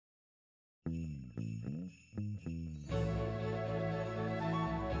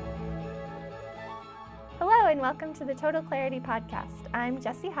Hello and welcome to the Total Clarity Podcast. I'm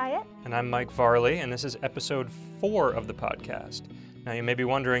Jessie Hyatt. And I'm Mike Varlet, and this is episode 4 of the podcast. Now you may be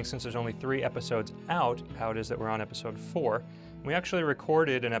wondering, since there's only 3 episodes out, how it is that we're on episode 4. We actually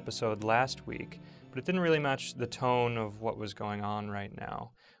recorded an episode last week, but it didn't really match the tone of what was going on right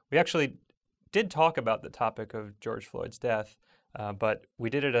now. We actually did talk about the topic of George Floyd's death, but we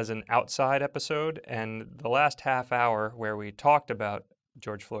did it as an outside episode, and the last half hour where we talked about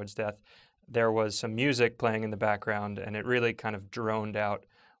George Floyd's death, there was some music playing in the background, and it really kind of droned out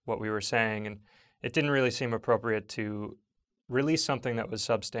what we were saying, and it didn't really seem appropriate to release something that was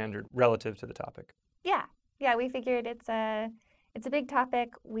substandard relative to the topic. Yeah, we figured it's a big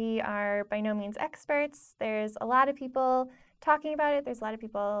topic. We are by no means experts. There's a lot of people talking about it. There's a lot of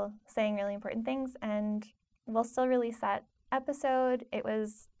people saying really important things, and we'll still release that episode. It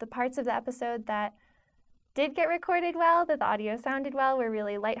was the parts of the episode that did get recorded well, that the audio sounded well, were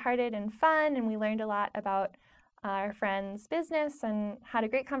really lighthearted and fun, and we learned a lot about our friend's business and had a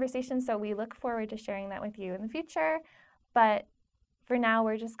great conversation, so we look forward to sharing that with you in the future. But for now,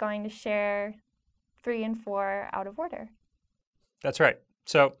 we're just going to share 3 and 4 out of order. That's right.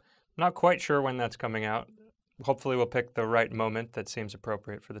 So I'm not quite sure when that's coming out. Hopefully we'll pick the right moment that seems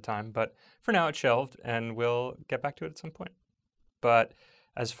appropriate for the time, but for now it's shelved and we'll get back to it at some point. But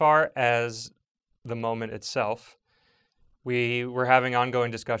as far as the moment itself, we were having ongoing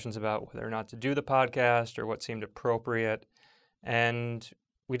discussions about whether or not to do the podcast or what seemed appropriate, and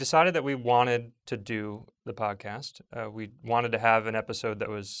we decided that we wanted to do the podcast. We wanted to have an episode that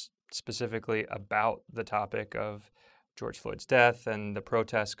was specifically about the topic of George Floyd's death and the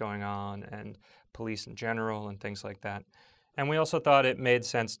protests going on and police in general and things like that. And we also thought it made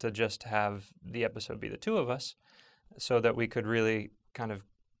sense to just have the episode be the 2 of us so that we could really kind of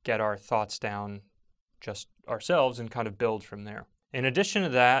get our thoughts down just ourselves and kind of build from there. In addition to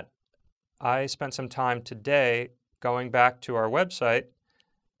that, I spent some time today going back to our website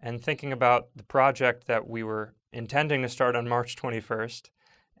and thinking about the project that we were intending to start on March 21st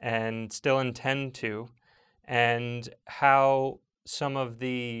and still intend to, and how some of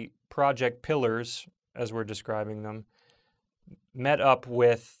the project pillars, as we're describing them, met up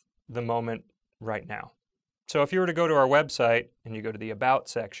with the moment right now. So if you were to go to our website and you go to the About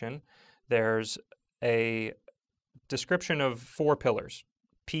section, there's a description of 4 pillars: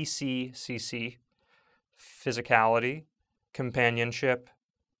 PCCC, physicality, companionship,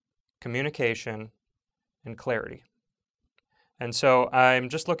 communication, and clarity. And so I'm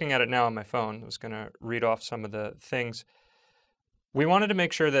just looking at it now on my phone. I was going to read off some of the things. We wanted to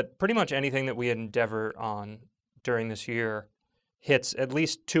make sure that pretty much anything that we endeavor on during this year hits at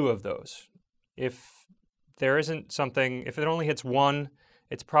least 2 of those. If there isn't something, if it only hits 1,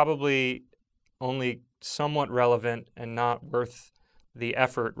 it's probably only somewhat relevant and not worth the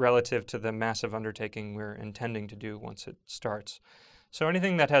effort relative to the massive undertaking we're intending to do once it starts. So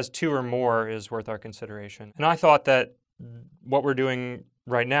anything that has 2 or more is worth our consideration. And I thought that what we're doing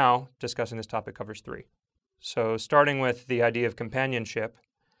right now, discussing this topic, covers 3. So starting with the idea of companionship,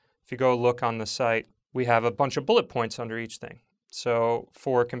 if you go look on the site, we have a bunch of bullet points under each thing. So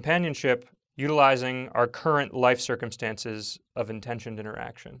for companionship, utilizing our current life circumstances of intentioned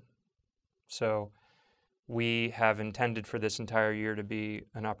interaction. So we have intended for this entire year to be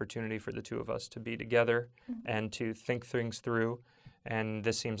an opportunity for the 2 of us to be together and to think things through. And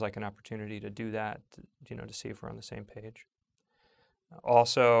this seems like an opportunity to do that, to see if we're on the same page.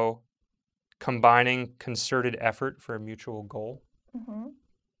 Also, combining concerted effort for a mutual goal.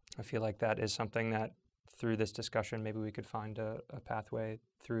 I feel like that is something that through this discussion, maybe we could find a pathway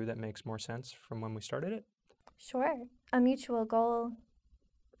through that makes more sense from when we started it. Sure. A mutual goal.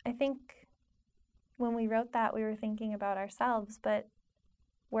 I think when we wrote that, we were thinking about ourselves, but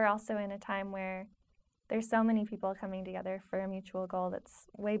we're also in a time where there's so many people coming together for a mutual goal that's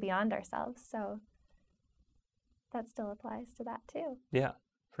way beyond ourselves. So that still applies to that too. Yeah,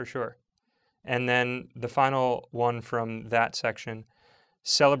 for sure. And then the final one from that section,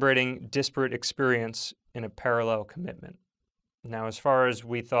 celebrating disparate experience in a parallel commitment. Now, as far as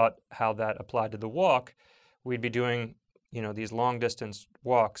we thought how that applied to the walk, we'd be doing, these long distance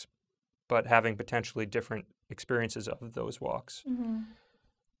walks, but having potentially different experiences of those walks.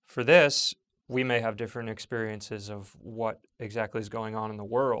 For this, we may have different experiences of what exactly is going on in the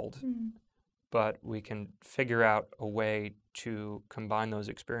world, but we can figure out a way to combine those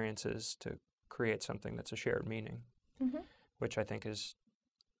experiences to create something that's a shared meaning, which I think is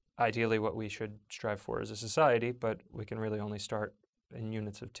ideally what we should strive for as a society, but we can really only start in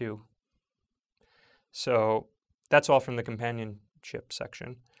units of 2. So that's all from the companionship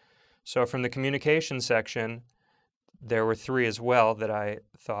section. So from the communication section, there were 3 as well that I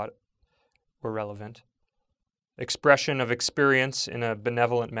thought were relevant. Expression of experience in a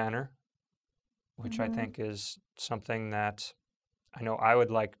benevolent manner, which I think is something that I know I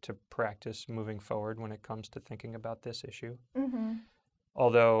would like to practice moving forward when it comes to thinking about this issue.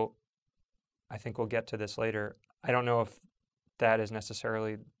 Although I think we'll get to this later, I don't know if that is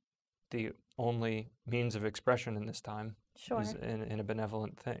necessarily the only means of expression in this time. Sure. Is in a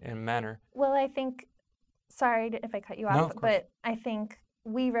benevolent manner. Well, I think, sorry if I cut you No, off, of course. but I think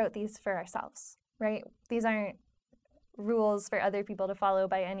we wrote these for ourselves, right? These aren't rules for other people to follow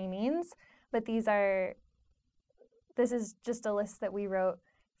by any means, but this is just a list that we wrote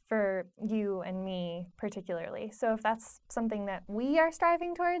for you and me particularly. So if that's something that we are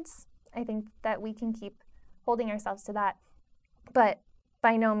striving towards, I think that we can keep holding ourselves to that. But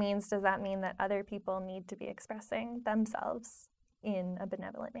by no means does that mean that other people need to be expressing themselves in a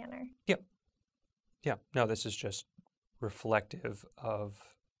benevolent manner. Yep. Yeah. No, this is just reflective of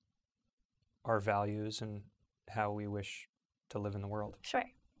our values and how we wish to live in the world. Sure,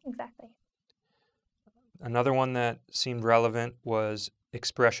 exactly. Another one that seemed relevant was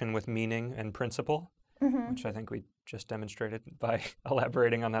expression with meaning and principle, which I think we just demonstrated by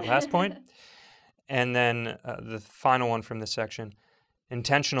elaborating on that last point. And then the final one from this section,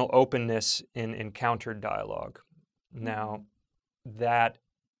 intentional openness in encountered dialogue. Now, that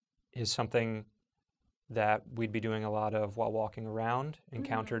is something that we'd be doing a lot of while walking around,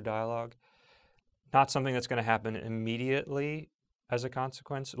 encountered dialogue. Not something that's going to happen immediately as a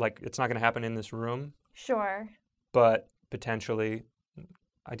consequence. Like, it's not going to happen in this room. Sure. But potentially,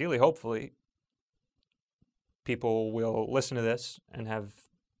 ideally, hopefully, people will listen to this and have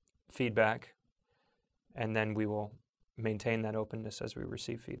feedback, and then we will maintain that openness as we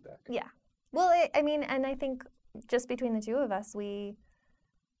receive feedback. Yeah. Well, and I think just between the two of us, we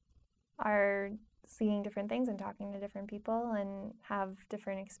are seeing different things and talking to different people and have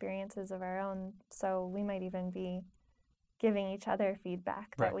different experiences of our own. So we might even be giving each other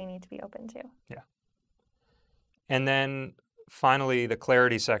feedback that we need to be open to. Yeah. And then finally, the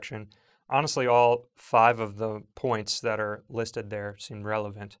clarity section. Honestly, all 5 of the points that are listed there seem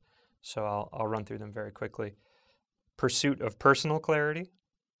relevant. So I'll run through them very quickly. Pursuit of personal clarity,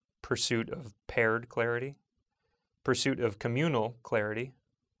 pursuit of paired clarity, pursuit of communal clarity,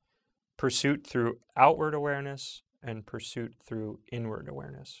 pursuit through outward awareness, and pursuit through inward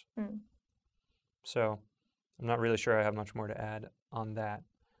awareness. So I'm not really sure I have much more to add on that,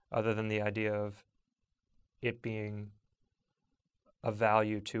 other than the idea of it being a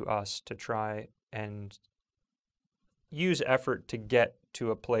value to us to try and use effort to get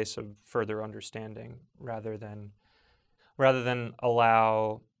to a place of further understanding rather than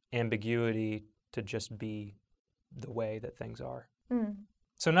allow ambiguity to just be the way that things are.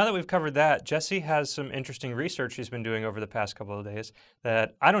 So now that we've covered that, Jesse has some interesting research she's been doing over the past couple of days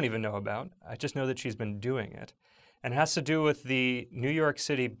that I don't even know about. I just know that she's been doing it. And it has to do with the New York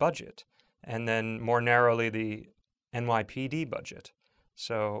City budget, and then more narrowly the NYPD budget.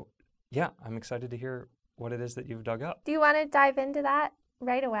 So yeah, I'm excited to hear what it is that you've dug up. Do you want to dive into that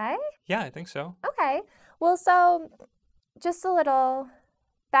right away? Yeah, I think so. Okay. Well, so just a little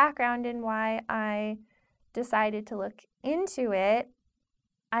background in why I decided to look into it.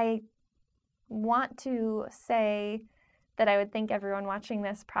 I want to say that I would think everyone watching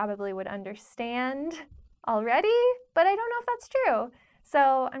this probably would understand already, but I don't know if that's true.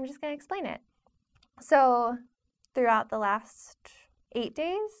 So I'm just going to explain it. So throughout the last 8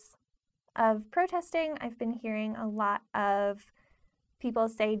 days of protesting, I've been hearing a lot of people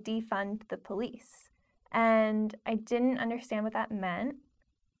say defund the police. And I didn't understand what that meant.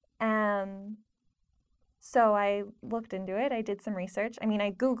 So I looked into it. I did some research. I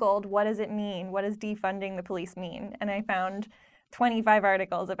Googled, what does it mean? What does defunding the police mean? And I found 25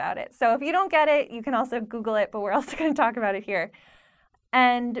 articles about it. So if you don't get it, you can also Google it, but we're also going to talk about it here.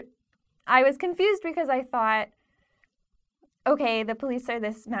 And I was confused because I thought, okay, the police are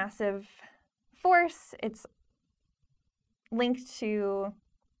this massive force. It's linked to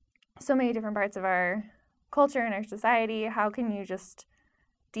so many different parts of our culture and our society. How can you just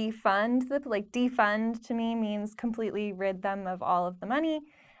defund defund to me means completely rid them of all of the money.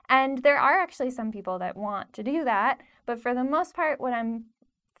 And there are actually some people that want to do that, but for the most part, what I'm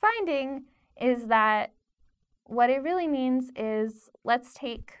finding is that what it really means is let's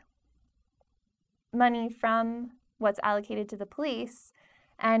take money from what's allocated to the police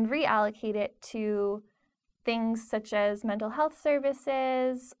and reallocate it to things such as mental health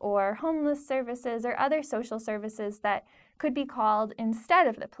services or homeless services or other social services that could be called instead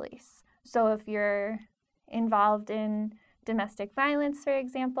of the police. So if you're involved in domestic violence, for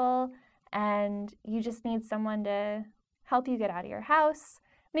example, and you just need someone to help you get out of your house.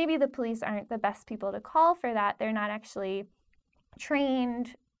 Maybe the police aren't the best people to call for that. They're not actually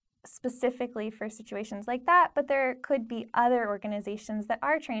trained specifically for situations like that, but there could be other organizations that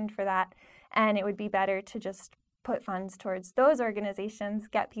are trained for that, and it would be better to just put funds towards those organizations,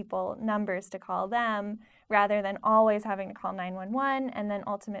 get people numbers to call them, rather than always having to call 911 and then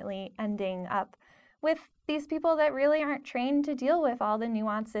ultimately ending up with these people that really aren't trained to deal with all the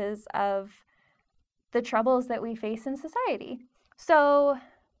nuances of the troubles that we face in society. So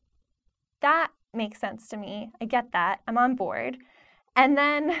that makes sense to me. I get that. I'm on board. And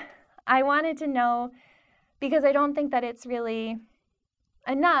then I wanted to know, because I don't think that it's really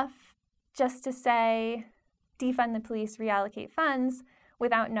enough just to say defund the police, reallocate funds,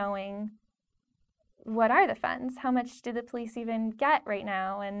 without knowing what are the funds? How much do the police even get right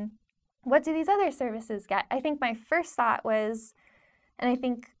now? And what do these other services get? I think my first thought was, and I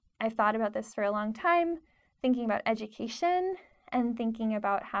think I've thought about this for a long time, thinking about education and thinking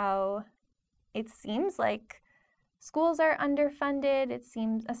about how it seems like schools are underfunded. It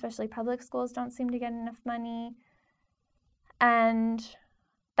seems, especially public schools, don't seem to get enough money. And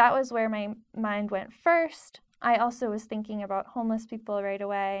that was where my mind went first. I also was thinking about homeless people right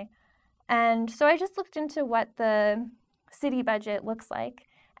away. And so I just looked into what the city budget looks like.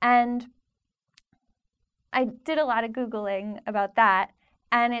 And I did a lot of Googling about that.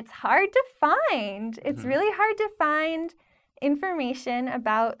 And it's hard to find. It's really hard to find information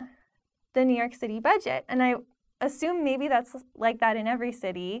about the New York City budget. And I assume maybe that's like that in every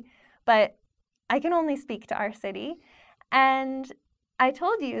city, but I can only speak to our city. And I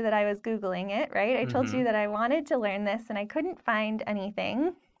told you that I was Googling it, right? I told you that I wanted to learn this and I couldn't find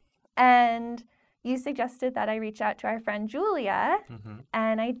anything. And you suggested that I reach out to our friend Julia,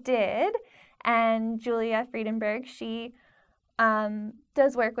 and I did. And Julia Friedenberg, she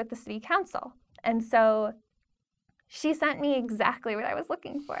does work with the city council. And so she sent me exactly what I was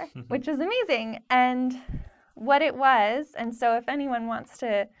looking for, which was amazing. And what it was, and so if anyone wants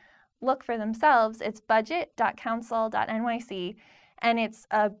to look for themselves, it's budget.council.nyc, and it's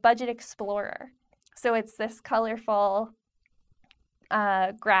a budget explorer. So it's this colorful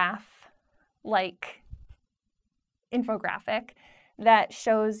graph-like infographic that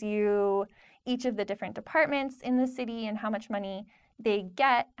shows you each of the different departments in the city and how much money they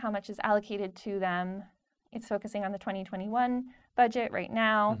get, how much is allocated to them. It's focusing on the 2021 budget right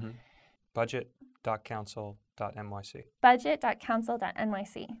now. Budget.council.nyc.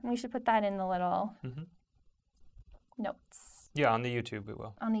 Budget.council.nyc. We should put that in the little notes. Yeah, on the YouTube we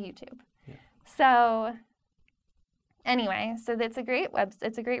will. On the YouTube. Yeah. So anyway, so it's a great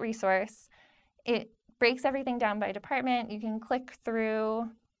it's a great resource. It breaks everything down by department. You can click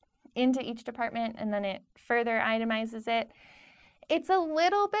through into each department and then it further itemizes it. It's a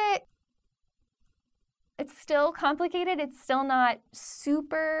little bit, it's still complicated. It's still not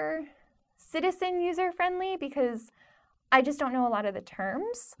super citizen user friendly because I just don't know a lot of the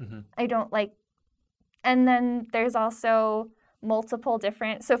terms. I don't like, and then there's also multiple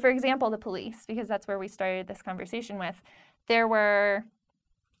different, so for example, the police, because that's where we started this conversation with, there's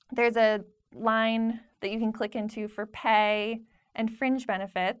a line that you can click into for pay and fringe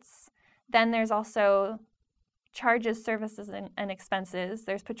benefits. Then there's also charges, services, and expenses.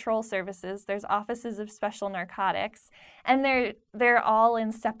 There's patrol services. There's offices of special narcotics. And they're all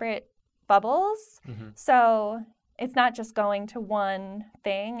in separate bubbles. So it's not just going to one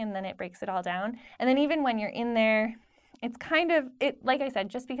thing and then it breaks it all down. And then even when you're in there, it's kind of, like I said,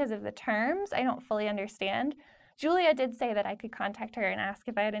 just because of the terms, I don't fully understand. Julia did say that I could contact her and ask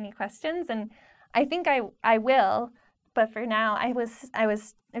if I had any questions, and I think I will, but for now, I've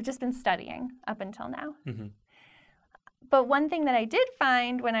just been studying up until now. But one thing that I did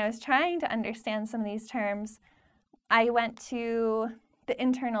find when I was trying to understand some of these terms, I went to the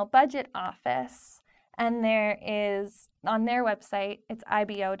internal budget office, and there is, on their website, it's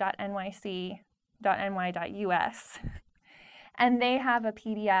ibo.nyc.ny.us, and they have a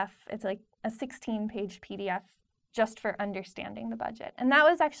PDF. It's like a 16-page PDF just for understanding the budget, and that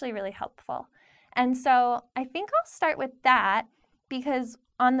was actually really helpful. And so I think I'll start with that because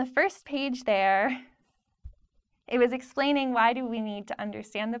on the first page there, it was explaining why do we need to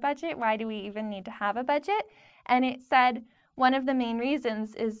understand the budget? Why do we even need to have a budget? And it said one of the main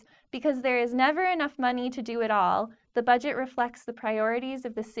reasons is because there is never enough money to do it all. The budget reflects the priorities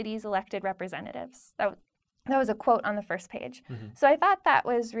of the city's elected representatives. That was a quote on the first page. So I thought that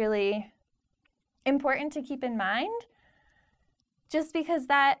was really important to keep in mind, just because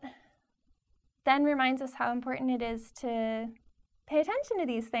that then reminds us how important it is to pay attention to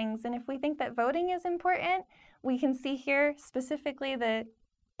these things. And if we think that voting is important, we can see here specifically the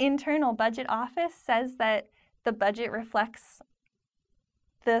internal budget office says that the budget reflects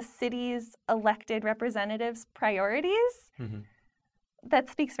the city's elected representatives' priorities. Mm-hmm. That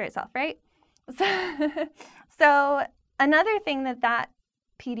speaks for itself, right? So another thing that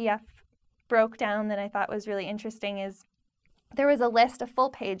PDF broke down that I thought was really interesting is there was a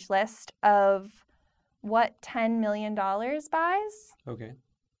full-page list of what $10 million buys. Okay.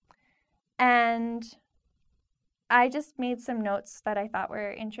 And I just made some notes that I thought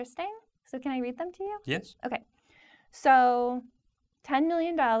were interesting. So can I read them to you? Yes. Okay. So $10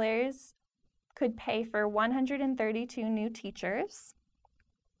 million could pay for 132 new teachers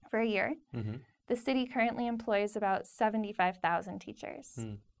for a year. Mm-hmm. The city currently employs about 75,000 teachers.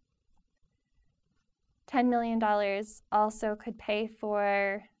 $10 million also could pay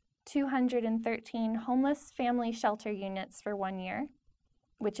for 213 homeless family shelter units for 1 year,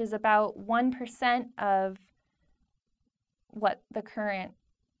 which is about 1% of what the current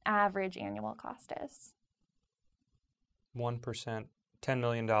average annual cost is. 1%. $10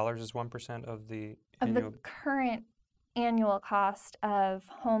 million is 1% of the the current annual cost of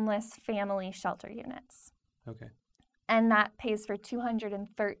homeless family shelter units. Okay. And that pays for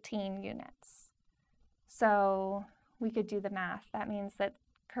 213 units. So we could do the math. That means that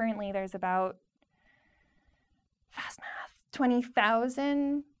currently there's about, fast math,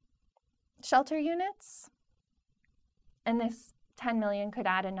 20,000 shelter units. And this 10 million could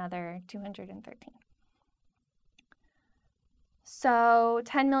add another 213. So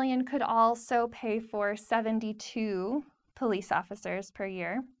 10 million could also pay for 72 police officers per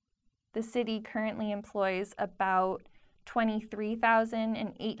year. The city currently employs about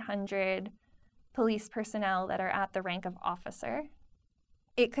 23,800 police personnel that are at the rank of officer.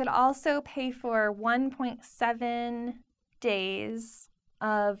 It could also pay for 1.7 days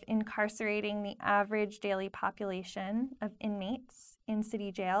of incarcerating the average daily population of inmates in city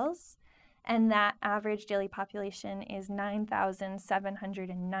jails. And that average daily population is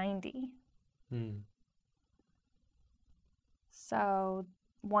 9,790. So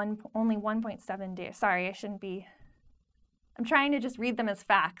only 1.7 days. Sorry, I shouldn't be. I'm trying to just read them as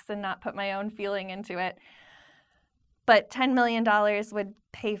facts and not put my own feeling into it. But $10 million would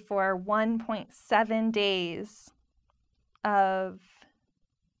pay for 1.7 days of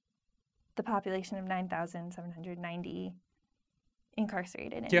the population of 9,790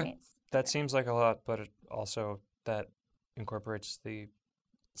 incarcerated inmates. That seems like a lot, but also that incorporates the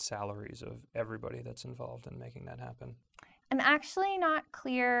salaries of everybody that's involved in making that happen. I'm actually not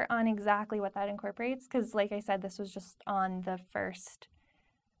clear on exactly what that incorporates because, like I said, this was just on that first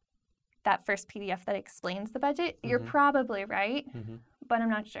PDF that explains the budget. You're probably right, but I'm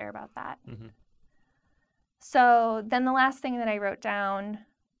not sure about that. So then the last thing that I wrote down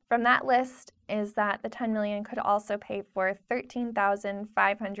from that list is that the 10 million could also pay for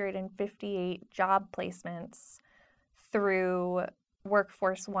 13,558 job placements through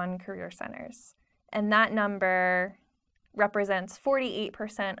Workforce One career centers. And that number represents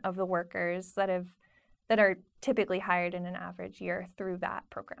 48% of the workers that are typically hired in an average year through that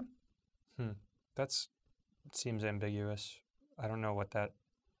program. That seems ambiguous. I don't know what that,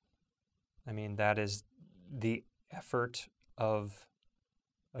 I mean, that is the effort of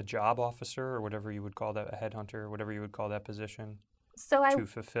a job officer or whatever you would call that, a headhunter, or whatever you would call that position, to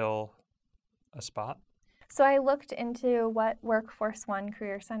fulfill a spot? So I looked into what Workforce One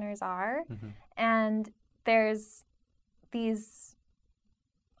career centers are, and there's these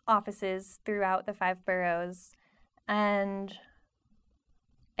offices throughout the 5 boroughs, and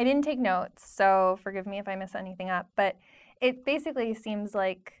I didn't take notes, so forgive me if I miss anything up, but it basically seems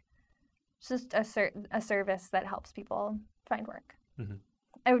like just a service that helps people find work.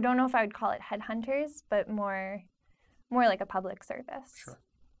 I don't know if I would call it headhunters, but more like a public service. Sure.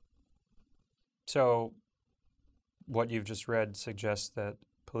 So what you've just read suggests that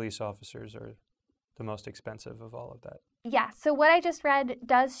police officers are the most expensive of all of that. Yeah, so what I just read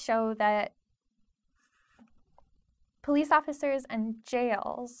does show that police officers and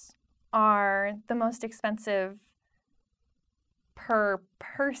jails are the most expensive per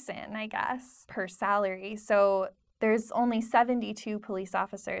person, I guess, per salary. So there's only 72 police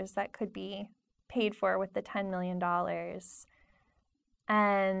officers that could be paid for with the $10 million.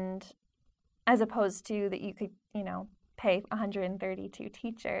 And as opposed to that you could, pay 132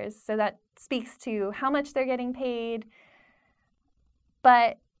 teachers. So that speaks to how much they're getting paid.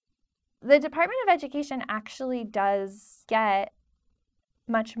 But the Department of Education actually does get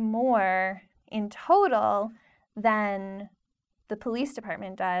much more in total than the police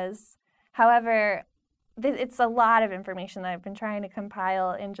department does. However, it's a lot of information that I've been trying to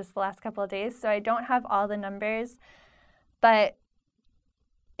compile in just the last couple of days, so I don't have all the numbers, but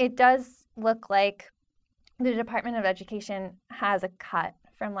it does look like the Department of Education has a cut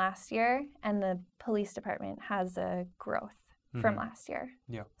from last year, and the police department has a growth from last year.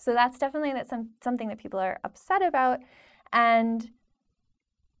 Yeah. So that's definitely something that people are upset about. And,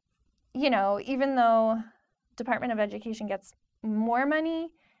 you know, even though Department of Education gets more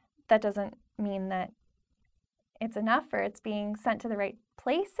money, that doesn't mean that it's enough or it's being sent to the right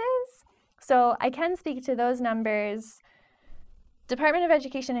places. So I can speak to those numbers. Department of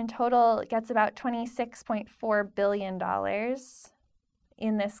Education in total gets about $26.4 billion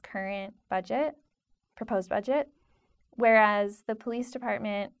in this current budget, proposed budget, whereas the police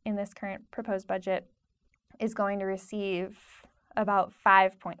department in this current proposed budget is going to receive about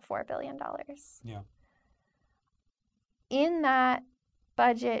 $5.4 billion. Yeah. In that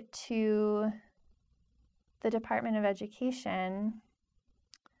budget to the Department of Education,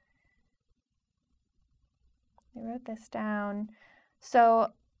 I wrote this down. So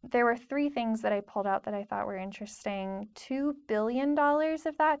there were 3 things that I pulled out that I thought were interesting. $2 billion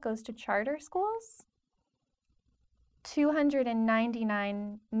of that goes to charter schools.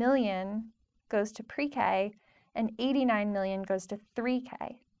 $299 million goes to pre-K, and $89 million goes to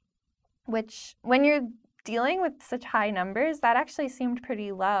 3K, which when you're dealing with such high numbers, that actually seemed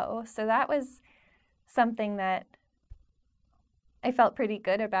pretty low. So that was something that I felt pretty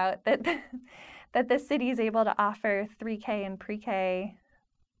good about, that that the city is able to offer 3K and pre-K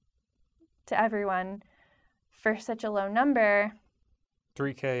to everyone for such a low number.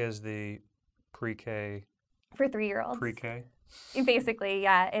 3K is the pre-K. For 3-year-olds. Pre-K? Basically,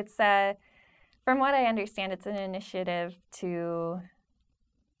 yeah. It's, from what I understand, it's an initiative to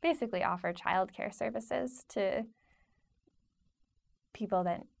basically offer childcare services to people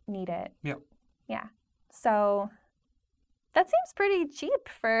that need it. Yep. Yeah. So that seems pretty cheap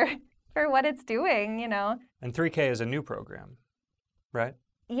for what it's doing, you know. And 3K is a new program, right?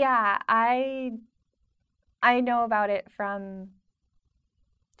 Yeah, I know about it from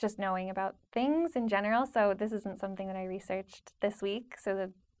just knowing about things in general. So this isn't something that I researched this week. So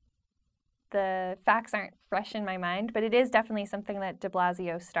the facts aren't fresh in my mind, but it is definitely something that de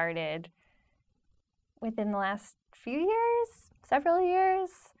Blasio started within the last few years, several years.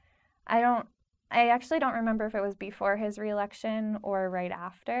 I actually don't remember if it was before his reelection or right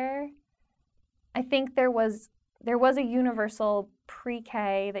after. I think there was a universal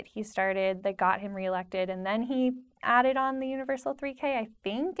pre-K that he started that got him reelected, and then he added on the universal 3K, I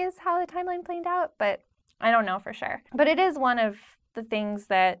think is how the timeline played out, but I don't know for sure. But it is one of the things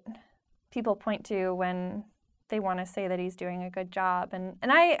that people point to when they want to say that he's doing a good job. And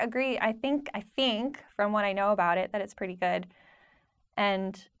I agree. I think from what I know about it that it's pretty good.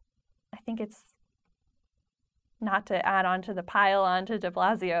 And I think it's not to add on to the pile onto de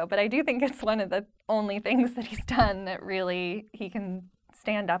Blasio, but I do think it's one of the only things that he's done that really he can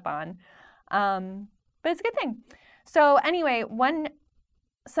stand up on. But it's a good thing. So anyway,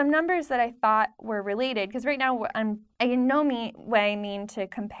 some numbers that I thought were related, because right now I in no way mean to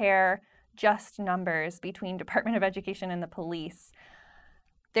compare just numbers between Department of Education and the police.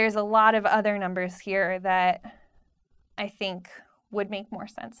 There's a lot of other numbers here that I think would make more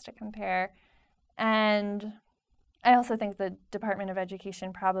sense to compare. And I also think the Department of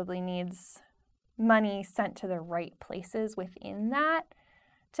Education probably needs money sent to the right places within that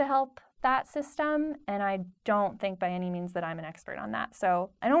to help that system. And I don't think by any means that I'm an expert on that.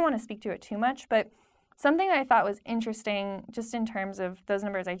 So I don't want to speak to it too much, but something that I thought was interesting just in terms of those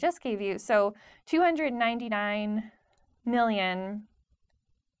numbers I just gave you. So $299 million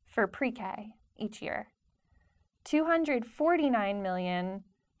for pre-K each year. $249 million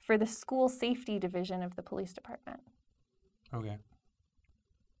for the school safety division of the police department. Okay.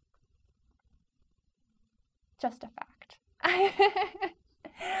 Just a fact.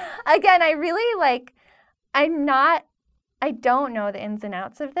 Again, I really I don't know the ins and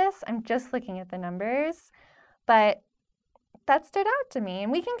outs of this. I'm just looking at the numbers, but that stood out to me.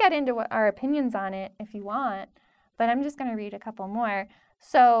 And we can get into what our opinions on it if you want, but I'm just going to read a couple more.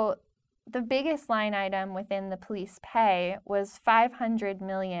 So the biggest line item within the police pay was $500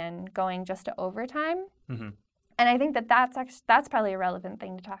 million going just to overtime. Mm-hmm. And I think that's probably a relevant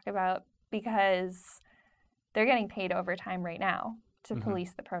thing to talk about because they're getting paid overtime right now to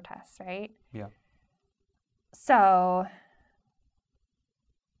police the protests, right? Yeah. So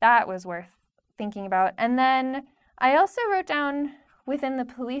that was worth thinking about. And then I also wrote down within the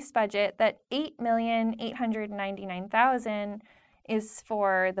police budget that $8,899,000 is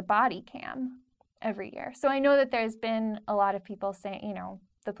for the body cam every year. So I know that there's been a lot of people saying,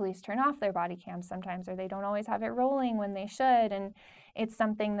 the police turn off their body cams sometimes, or they don't always have it rolling when they should. And it's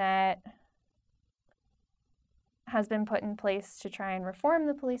something that has been put in place to try and reform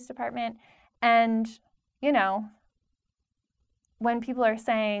the police department. And, you know, when people are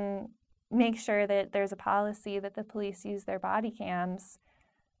saying, make sure that there's a policy that the police use their body cams,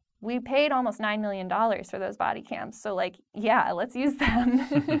 we paid almost $9 million for those body cams. So, like, yeah, let's use them.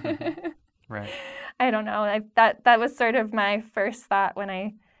 Right. I don't know. That was sort of my first thought when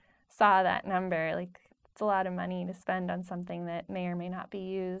I saw that number. Like, it's a lot of money to spend on something that may or may not be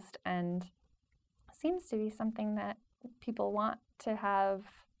used, and seems to be something that people want to have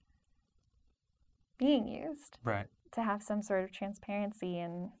being used. Right. To have some sort of transparency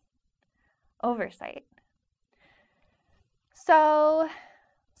and oversight. So,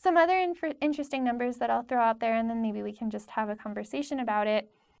 some other interesting numbers that I'll throw out there, and then maybe we can just have a conversation about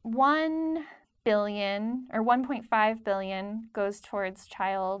it. 1 billion or 1.5 billion goes towards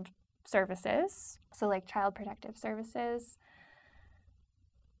child services, so like child protective services.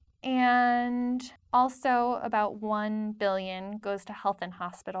 And also about 1 billion goes to health and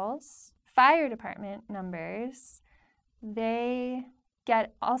hospitals. Fire department numbers, they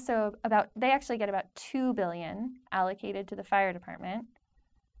actually get about 2 billion allocated to the fire department.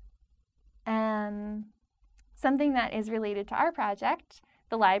 Something that is related to our project,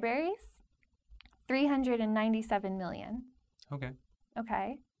 the libraries, 397 million. Okay.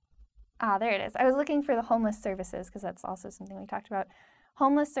 Okay. There it is. I was looking for the homeless services because that's also something we talked about.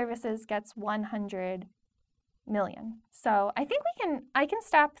 Homeless services gets 100 million. So I think I can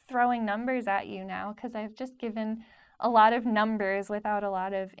stop throwing numbers at you now because I've just given a lot of numbers without a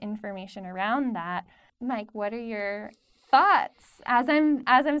lot of information around that. Mike, what are your thoughts? As I'm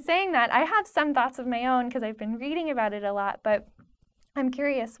saying that, I have some thoughts of my own because I've been reading about it a lot, but I'm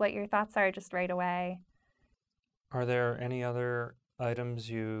curious what your thoughts are just right away. Are there any other items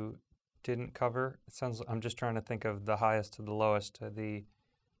you didn't cover? I'm just trying to think of the highest to the lowest. The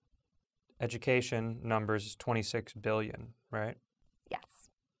education numbers is 26 billion, right? Yes.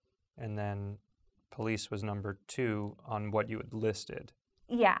 And then police was number 2 on what you had listed.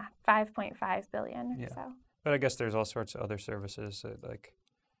 Yeah, 5.5 billion. Yeah. So. But I guess there's all sorts of other services like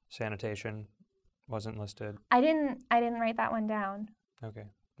sanitation wasn't listed. I didn't write that one down. Okay.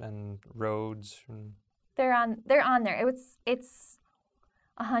 And roads. They're on there. It's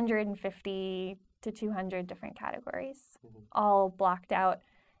 150 to 200 different categories, all blocked out.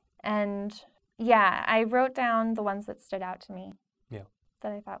 And yeah, I wrote down the ones that stood out to me. Yeah.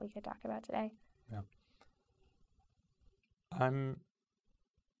 That I thought we could talk about today. Yeah.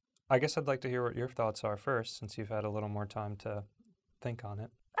 I guess I'd like to hear what your thoughts are first, since you've had a little more time to think on it.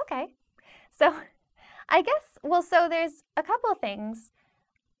 Okay. So I guess, so there's a couple of things,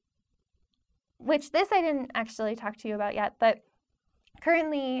 which this I didn't actually talk to you about yet, but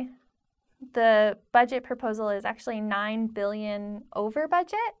currently the budget proposal is actually $9 billion over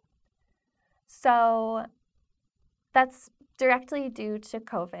budget. So that's directly due to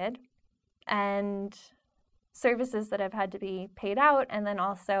COVID and services that have had to be paid out, and then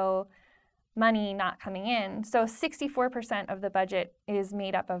also money not coming in. So 64% of the budget is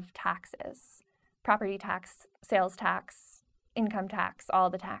made up of taxes, property tax, sales tax, income tax, all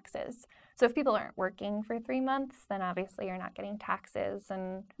the taxes. So if people aren't working for 3 months, then obviously you're not getting taxes.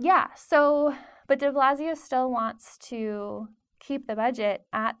 And yeah, but de Blasio still wants to keep the budget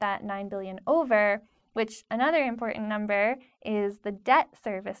at that $9 billion over, which another important number is the debt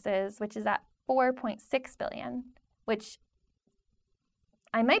services, which is at $4.6 billion, which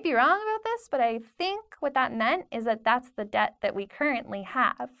I might be wrong about this, but I think what that meant is that that's the debt that we currently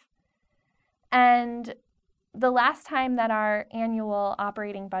have. And the last time that our annual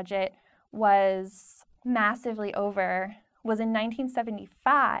operating budget was massively over was in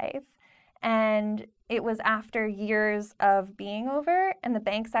 1975, and it was after years of being over, and the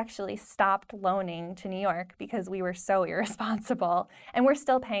banks actually stopped loaning to New York because we were so irresponsible, and we're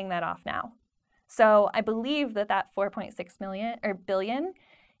still paying that off now. So I believe that 4.6 billion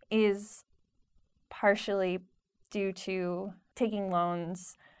is partially due to taking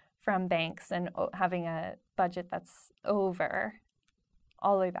loans from banks and having a budget that's over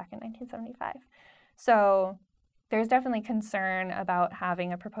all the way back in 1975. So there's definitely concern about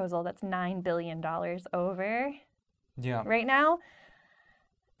having a proposal that's $9 billion over right now.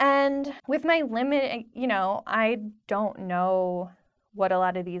 And with my limit, I don't know what a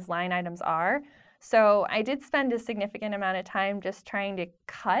lot of these line items are. So I did spend a significant amount of time just trying to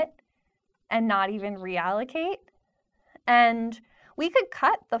cut and not even reallocate. And we could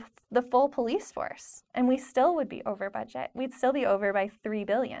cut the full police force and we still would be over budget. We'd still be over by $3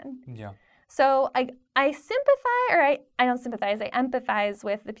 billion. Yeah. So I sympathize, or I don't sympathize, I empathize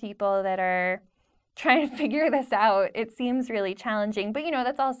with the people that are trying to figure this out. It seems really challenging, but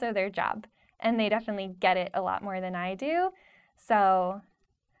that's also their job. And they definitely get it a lot more than I do. So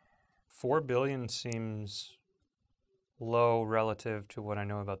 $4 billion seems low relative to what I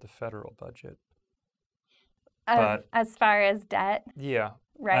know about the federal budget. But as far as debt, yeah,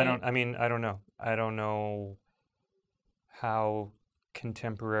 right? I don't know. I don't know how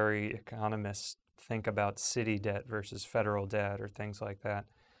contemporary economists think about city debt versus federal debt or things like that.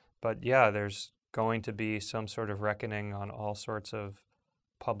 But yeah, there's going to be some sort of reckoning on all sorts of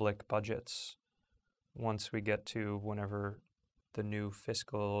public budgets once we get to whenever the new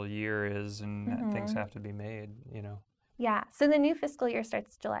fiscal year is and things have to be made, Yeah, so the new fiscal year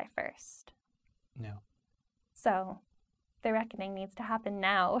starts July 1st. No. So the reckoning needs to happen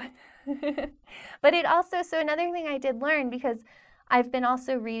now. But it also, so another thing I did learn, because I've been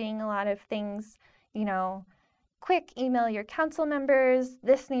also reading a lot of things, quick email your council members,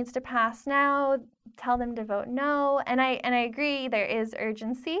 this needs to pass now, tell them to vote no. And I agree there is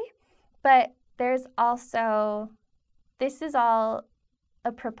urgency, but there's also, this is all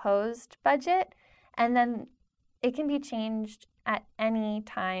a proposed budget, and then it can be changed at any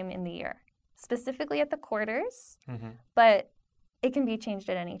time in the year, specifically at the quarters, but it can be changed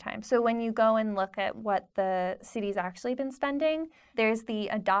at any time. So when you go and look at what the city's actually been spending, there's the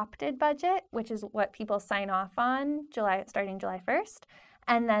adopted budget, which is what people sign off on starting July 1st.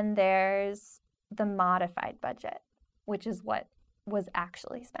 And then there's the modified budget, which is what was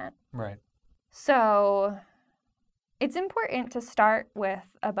actually spent. Right. So it's important to start with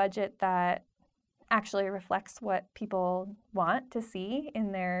a budget that actually reflects what people want to see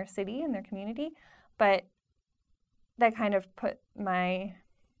in their city, in their community. But that kind of put my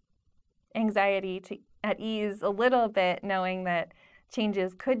anxiety at ease a little bit, knowing that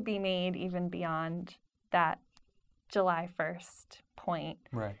changes could be made even beyond that July 1st point.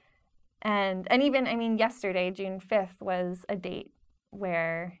 Right. And even, yesterday, June 5th, was a date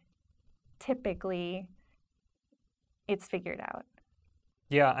where typically it's figured out.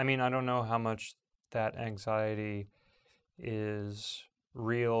 Yeah, I don't know how much that anxiety is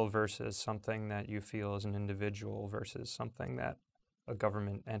real versus something that you feel as an individual versus something that a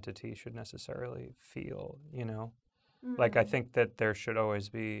government entity should necessarily feel, Like, I think that there should always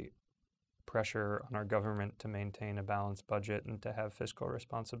be pressure on our government to maintain a balanced budget and to have fiscal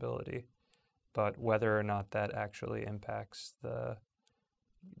responsibility. But whether or not that actually impacts the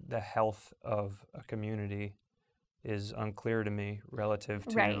health of a community is unclear to me relative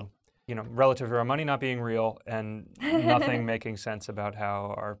to right. Relative to our money not being real and nothing making sense about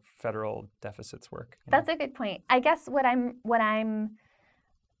how our federal deficits work. That's a good point. I guess what I'm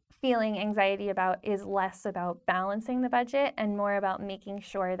feeling anxiety about is less about balancing the budget and more about making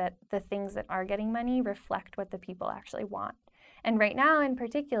sure that the things that are getting money reflect what the people actually want. And right now, in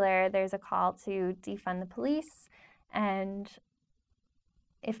particular, there's a call to defund the police. And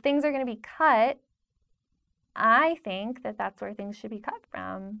if things are going to be cut, I think that that's where things should be cut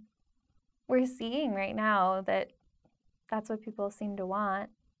from. We're seeing right now that that's what people seem to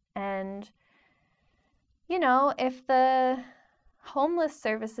want. And, if the homeless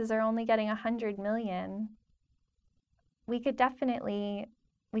services are only getting $100 million, we could definitely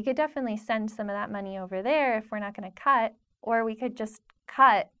send some of that money over there if we're not going to cut, or we could just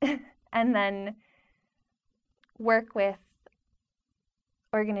cut and then work with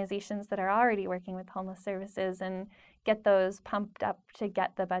organizations that are already working with homeless services and get those pumped up to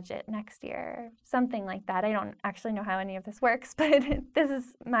get the budget next year, something like that. I don't actually know how any of this works, but this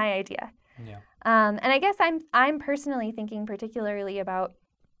is my idea. Yeah. And I guess I'm personally thinking particularly about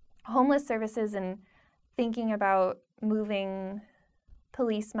homeless services and thinking about moving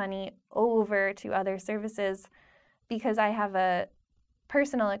police money over to other services, because I have a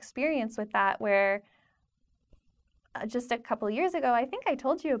personal experience with that where just a couple years ago, I think I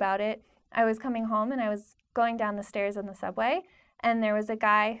told you about it, I was coming home and I was going down the stairs on the subway, and there was a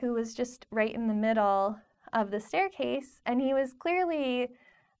guy who was just right in the middle of the staircase, and he was clearly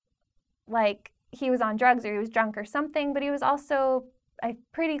like he was on drugs or he was drunk or something, but he was also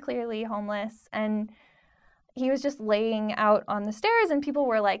pretty clearly homeless, and he was just laying out on the stairs, and people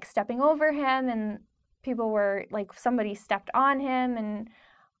were like stepping over him, and people were like, somebody stepped on him, and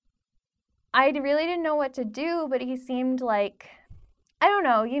I really didn't know what to do, but he seemed like, I don't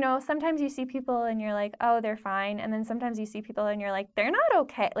know, sometimes you see people and you're like, oh, they're fine. And then sometimes you see people and you're like, they're not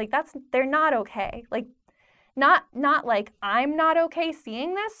okay. Like they're not okay. Like not like I'm not okay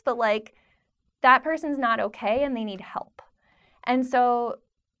seeing this, but like that person's not okay and they need help. And so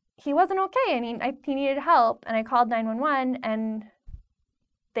he wasn't okay and he needed help, and I called 911, and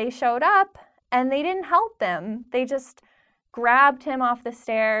they showed up and they didn't help him. They just grabbed him off the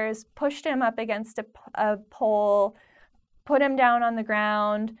stairs, pushed him up against a pole, put him down on the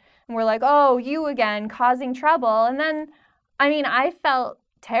ground, and were like, oh, you again, causing trouble. And then, I mean, I felt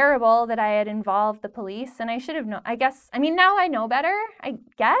terrible that I had involved the police, and I should have known, I guess. I mean, now I know better, I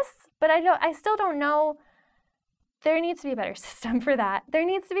guess, but I still don't know. There needs to be a better system for that. There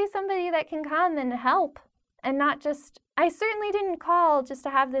needs to be somebody that can come and help, and not just, I certainly didn't call just to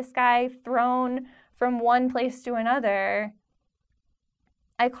have this guy thrown from one place to another.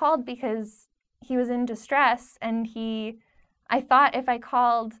 I called because he was in distress, and I thought if I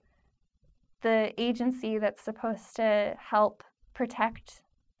called the agency that's supposed to help protect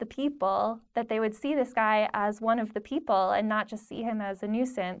the people, that they would see this guy as one of the people and not just see him as a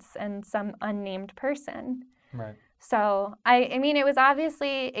nuisance and some unnamed person. Right. So, I mean, it was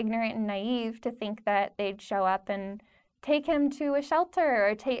obviously ignorant and naive to think that they'd show up and take him to a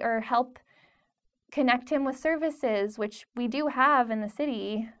shelter or help connect him with services, which we do have in the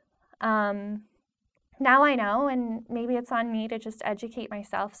city. Now I know, and maybe it's on me to just educate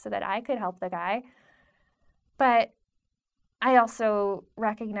myself so that I could help the guy. But I also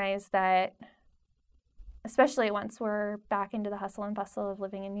recognize that, especially once we're back into the hustle and bustle of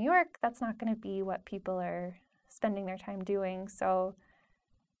living in New York, that's not going to be what people are spending their time doing. So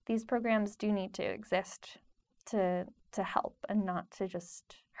these programs do need to exist to help and not to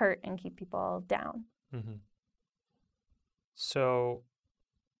just hurt and keep people down. Mm-hmm. So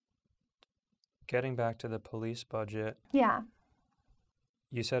getting back to the police budget. Yeah.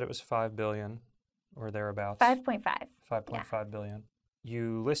 You said it was $5 billion or thereabouts. 5.5. 5.5 billion.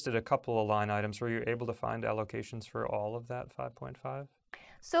 You listed a couple of line items. Were you able to find allocations for all of that 5.5?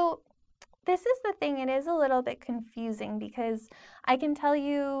 So this is the thing. It is a little bit confusing because I can tell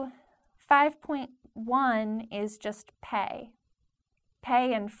you 5.1 is just pay.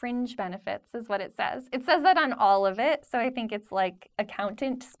 Pay and fringe benefits is what it says. It says that on all of it, so I think it's like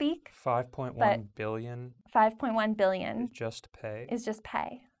accountant speak. 5.1 billion? 5.1 billion. Is just pay? Is just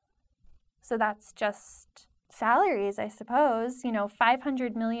pay. So that's just salaries, I suppose.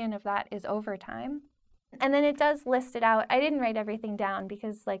 500 million of that is overtime. And then it does list it out. I didn't write everything down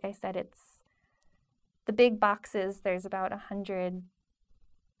because, like I said, it's the big boxes. There's about 100,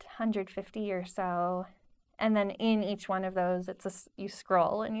 150 or so. And then in each one of those, you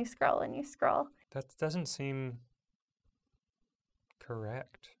scroll and you scroll and you scroll. That doesn't seem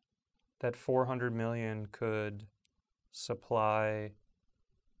correct. That 400 million could supply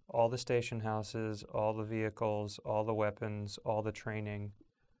all the station houses, all the vehicles, all the weapons, all the training,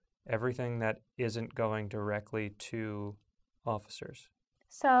 everything that isn't going directly to officers.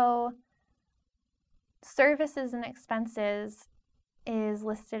 So services and expenses is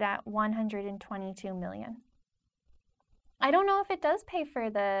listed at 122 million. I don't know if it does pay for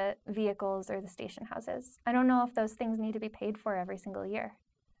the vehicles or the station houses. I don't know if those things need to be paid for every single year,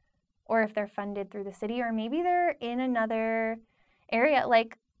 or if they're funded through the city, or maybe they're in another area.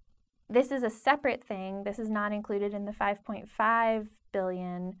 Like, this is a separate thing. This is not included in the 5.5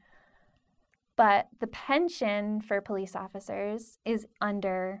 billion, but the pension for police officers is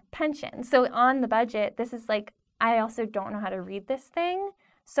under pension. So on the budget, this is like, I also don't know how to read this thing.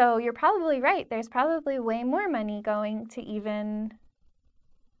 So you're probably right. There's probably way more money going to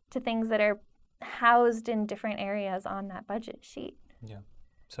things that are housed in different areas on that budget sheet. Yeah.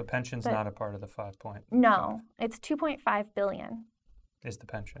 So pension's not a part of the 5.5. No, it's 2.5 billion. Is the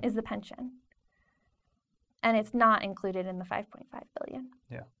pension. Is the pension. And it's not included in the 5.5 billion.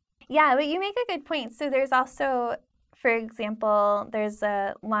 Yeah. Yeah, but you make a good point. So there's also, for example, there's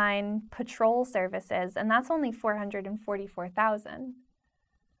a line patrol services, and that's only 444,000.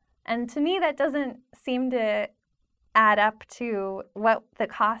 And to me, that doesn't seem to add up to what the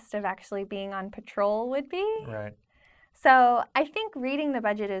cost of actually being on patrol would be. Right. So I think reading the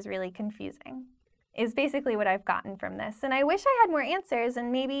budget is really confusing, is basically what I've gotten from this. And I wish I had more answers,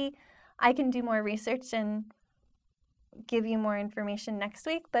 and maybe I can do more research and give you more information next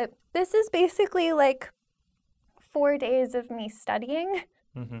week. But this is basically like 4 days of me studying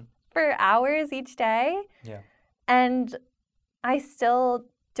for hours each day. Yeah. And I still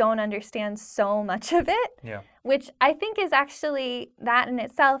don't understand so much of it, which I think is actually that in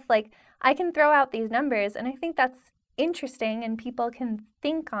itself. Like, I can throw out these numbers, and I think that's interesting, and people can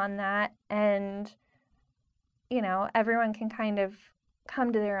think on that, and everyone can kind of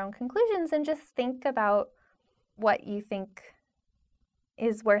come to their own conclusions and just think about what you think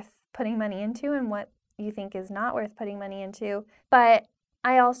is worth putting money into and what you think is not worth putting money into. But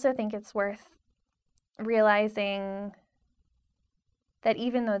I also think it's worth realizing that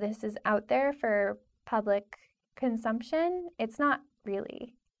even though this is out there for public consumption, it's not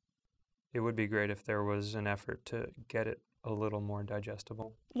really. it would be great if there was an effort to get it a little more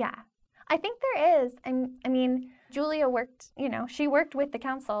digestible. Yeah. I think there is. I mean, Julia worked, she worked with the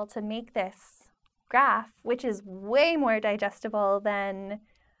council to make this graph, which is way more digestible than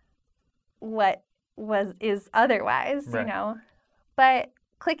what is otherwise, Right. But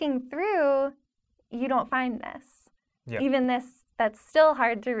clicking through, you don't find this. Yeah. Even this that's still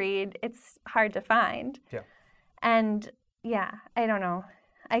hard to read, it's hard to find. Yeah. And yeah, I don't know.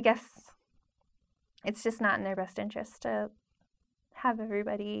 I guess it's just not in their best interest to have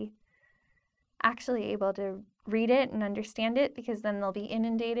everybody actually able to read it and understand it, because then they'll be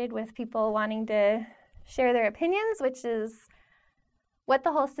inundated with people wanting to share their opinions, which is what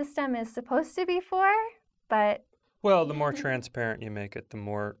the whole system is supposed to be for. But well, the more transparent you make it, the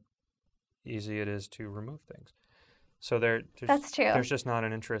more easy it is to remove things. So that's true. There's just not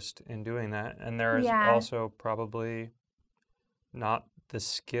an interest in doing that. And there is Yeah. also probably not the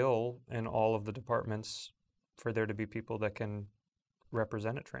skill in all of the departments for there to be people that can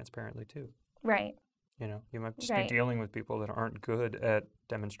represent it transparently too. Right. You might just be dealing with people that aren't good at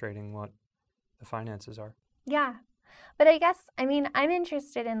demonstrating what the finances are. Yeah. But I guess, I'm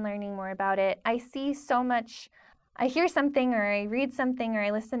interested in learning more about it. I see so much, I hear something or I read something or I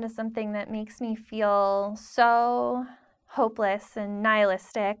listen to something that makes me feel so hopeless and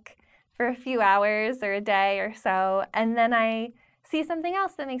nihilistic for a few hours or a day or so. And then I see something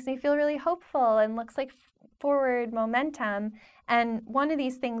else that makes me feel really hopeful and looks like forward momentum. And one of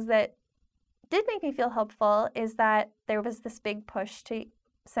these things that did make me feel hopeful is that there was this big push to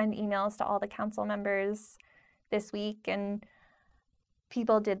send emails to all the council members this week, and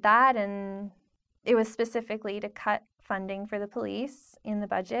people did that, and it was specifically to cut funding for the police in the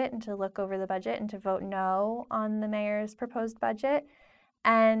budget and to look over the budget and to vote no on the mayor's proposed budget.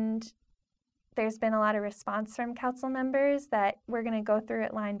 And there's been a lot of response from council members that we're going to go through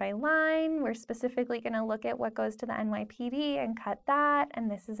it line by line. We're specifically going to look at what goes to the NYPD and cut that, and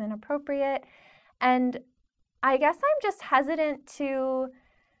this is inappropriate. And I guess I'm just hesitant to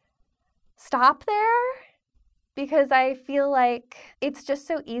stop there, because I feel like it's just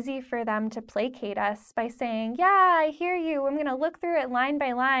so easy for them to placate us by saying, yeah, I hear you, I'm going to look through it line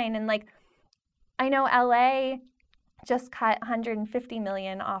by line. And I know LA just cut $150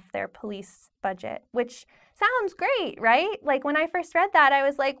 million off their police budget, which sounds great, right? When I first read that, I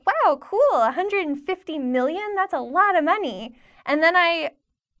was like, wow, cool, $150 million, that's a lot of money. And then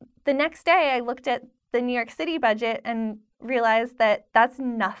the next day I looked at the New York City budget and realized that that's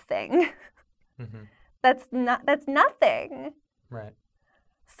nothing. Mm-hmm. That's nothing. Right.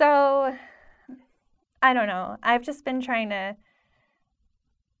 So, I don't know. I've just been trying to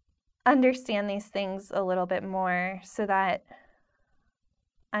understand these things a little bit more so that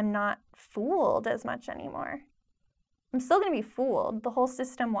I'm not fooled as much anymore. I'm still going to be fooled. The whole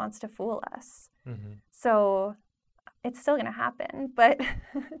system wants to fool us. Mm-hmm. So, it's still going to happen. But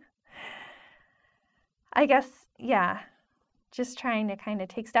I guess, yeah, just trying to kind of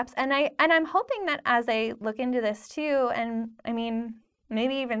take steps. And I'm hoping that as I look into this too, and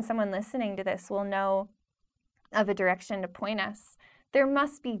maybe even someone listening to this will know of a direction to point us. There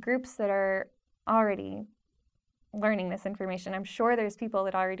must be groups that are already learning this information. I'm sure there's people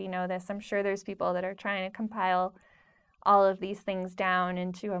that already know this. I'm sure there's people that are trying to compile all of these things down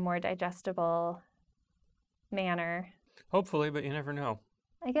into a more digestible manner. Hopefully, but you never know.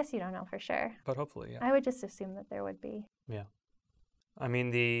 I guess you don't know for sure. But hopefully, yeah. I would just assume that there would be. Yeah.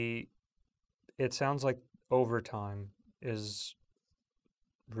 It sounds like overtime is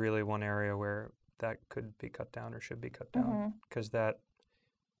really one area where that could be cut down or should be cut down, because that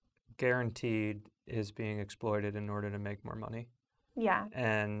guaranteed is being exploited in order to make more money. Yeah.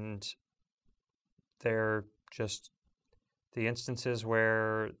 And they're just the instances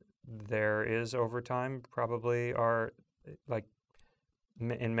where there is overtime probably are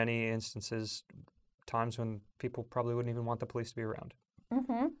in many instances times when people probably wouldn't even want the police to be around.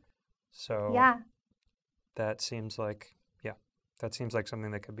 Mm-hmm. So yeah, that seems like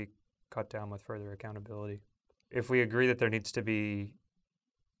something that could be cut down with further accountability. If we agree that there needs to be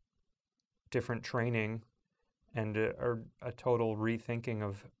different training and a total rethinking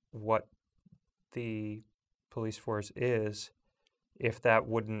of what the police force is, if that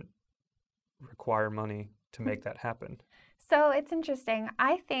wouldn't require money to make that happen. So it's interesting.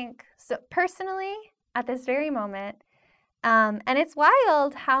 I think, so personally, at this very moment, and it's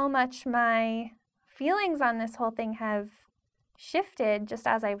wild how much my feelings on this whole thing have shifted just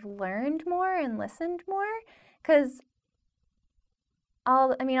as I've learned more and listened more. Because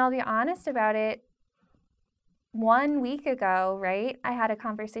I'll be honest about it. 1 week ago, right, I had a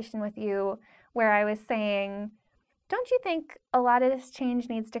conversation with you where I was saying, don't you think a lot of this change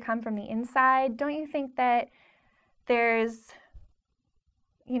needs to come from the inside? Don't you think that there's,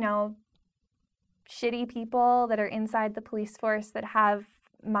 shitty people that are inside the police force that have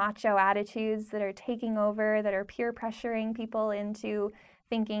macho attitudes, that are taking over, that are peer pressuring people into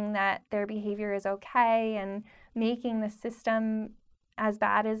thinking that their behavior is okay and making the system as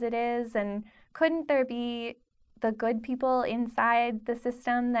bad as it is? And couldn't there be the good people inside the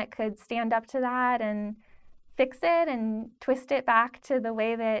system that could stand up to that and fix it and twist it back to the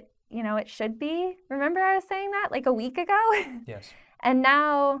way that, it should be? Remember I was saying that like a week ago? Yes. And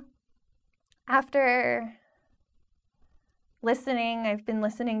now, after I've been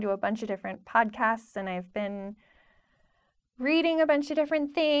listening to a bunch of different podcasts, and I've been reading a bunch of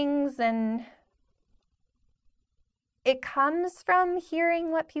different things, and it comes from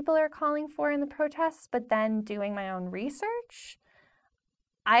hearing what people are calling for in the protests, but then doing my own research.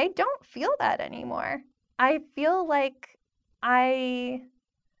 I don't feel that anymore. I feel like I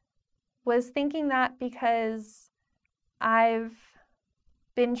was thinking that because I've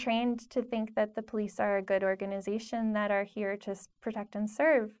been trained to think that the police are a good organization that are here to protect and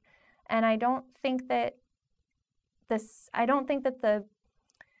serve. And I don't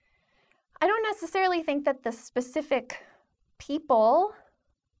necessarily think that the specific people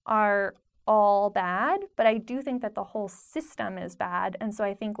are all bad, but I do think that the whole system is bad. And so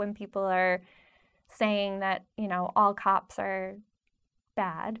I think when people are saying that, all cops are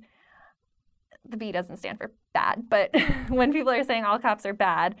bad, the B doesn't stand for bad, but when people are saying all cops are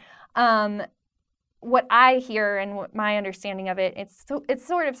bad, what I hear and what my understanding of it, it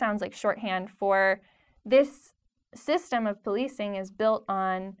sort of sounds like shorthand for this system of policing is built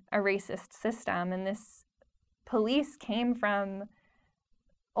on a racist system, and this police came from,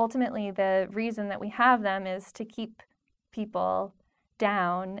 ultimately, the reason that we have them is to keep people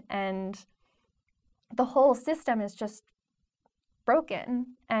down, and the whole system is just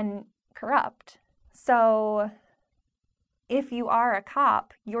broken and corrupt. So if you are a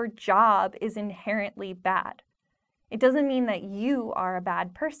cop, your job is inherently bad. It doesn't mean that you are a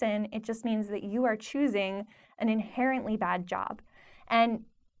bad person. It just means that you are choosing an inherently bad job. And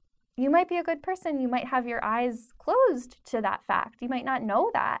you might be a good person. You might have your eyes closed to that fact. You might not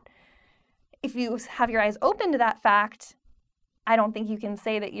know that. If you have your eyes open to that fact, I don't think you can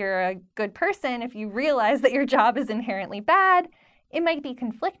say that you're a good person if you realize that your job is inherently bad. It might be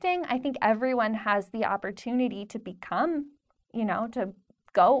conflicting. I think everyone has the opportunity to become, to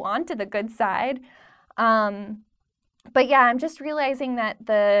go onto the good side. But yeah, I'm just realizing that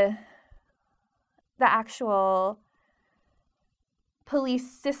the actual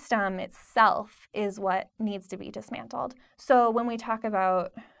police system itself is what needs to be dismantled. So when we talk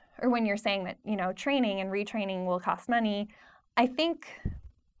about, or when you're saying that, training and retraining will cost money, I think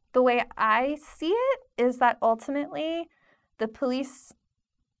the way I see it is that ultimately the police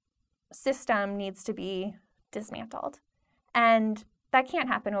system needs to be dismantled. And that can't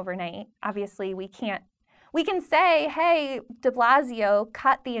happen overnight. Obviously, we can say, hey, de Blasio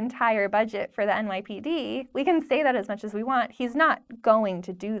cut the entire budget for the NYPD. We can say that as much as we want. He's not going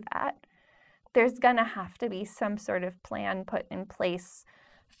to do that. There's going to have to be some sort of plan put in place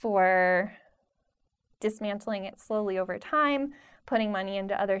for dismantling it slowly over time, putting money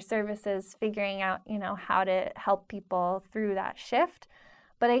into other services, figuring out, how to help people through that shift.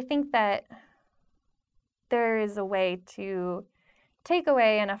 But I think that there is a way to take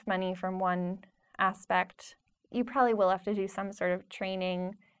away enough money from one aspect. You probably will have to do some sort of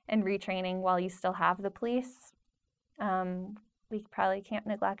training and retraining while you still have the police. We probably can't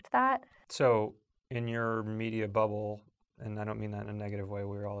neglect that. So in your media bubble, and I don't mean that in a negative way,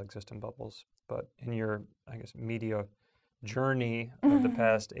 we all exist in bubbles, but in your, media journey of the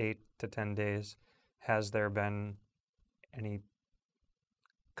past 8 to 10 days, has there been any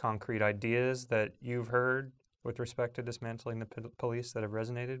concrete ideas that you've heard with respect to dismantling the police that have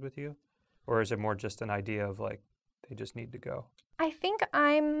resonated with you? Or is it more just an idea of they just need to go? I think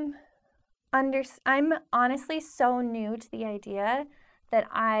I'm honestly so new to the idea that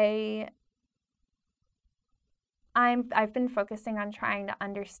I've been focusing on trying to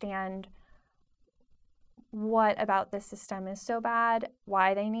understand what about this system is so bad,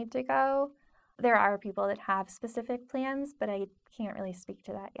 why they need to go. There are people that have specific plans, but I can't really speak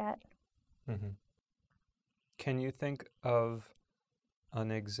to that yet. Mm-hmm. Can you think of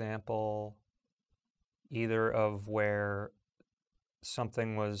an example either of where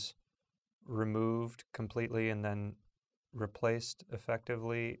something was removed completely and then replaced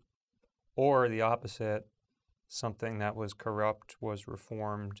effectively, or the opposite, something that was corrupt was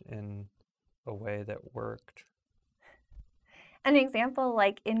reformed in a way that worked? An example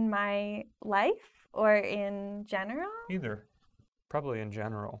in my life, or in general? Either. Probably in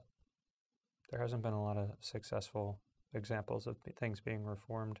general. There hasn't been a lot of successful examples of things being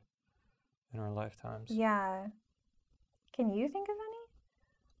reformed in our lifetimes. Yeah. Can you think of any?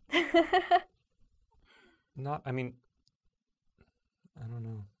 I mean, I don't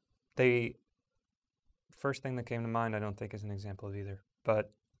know. The first thing that came to mind, I don't think is an example of either.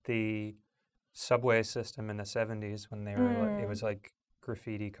 But the subway system in the 70s, when they were, it was like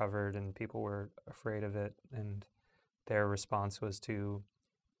graffiti covered and people were afraid of it, and their response was to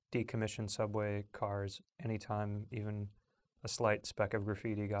decommission subway cars anytime even a slight speck of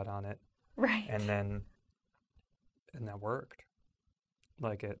graffiti got on it. Right. And that worked.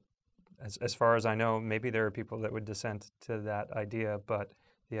 Like as far as I know, maybe there are people that would dissent to that idea, but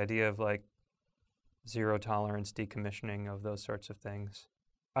the idea of like zero tolerance decommissioning of those sorts of things,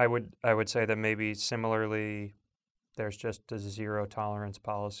 I would say that maybe similarly there's just a zero tolerance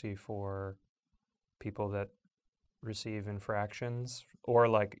policy for people that receive infractions, or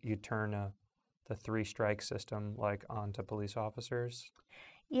like you turn the 3-strike system like onto police officers.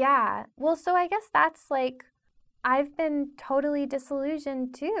 Yeah. Well, so I guess that's like, I've been totally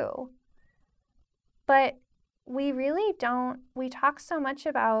disillusioned too. But we really don't, we talk so much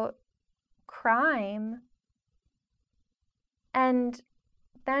about crime, and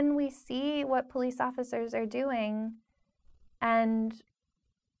then we see what police officers are doing, and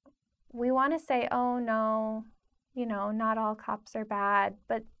we want to say, oh no, you know, not all cops are bad,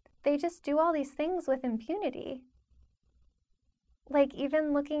 but they just do all these things with impunity. Like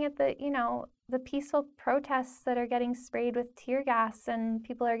even looking at the, you know, the peaceful protests that are getting sprayed with tear gas and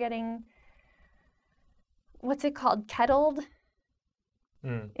people are getting, what's it called, kettled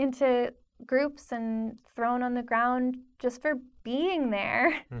into groups and thrown on the ground just for being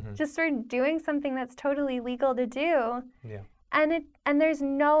there, just for doing something that's totally legal to do. Yeah. And there's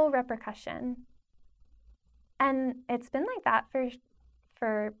no repercussion. And it's been like that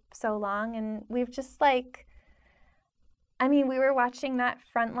for so long, and we've just like, I mean, we were watching that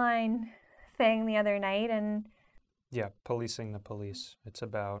Frontline thing the other night, and yeah, Policing the Police. It's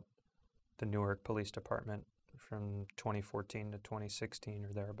about the Newark Police Department from 2014 to 2016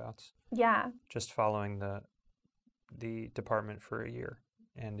 or thereabouts. Yeah. Just following the department for a year,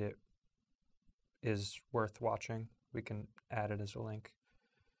 and it is worth watching. We can add it as a link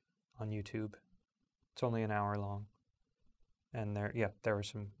on YouTube. It's only an hour long, and there was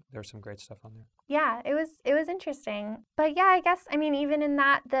some great stuff on there. Yeah, it was interesting. But yeah, I guess, I mean, even in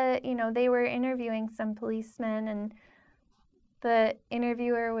that, they were interviewing some policemen, and the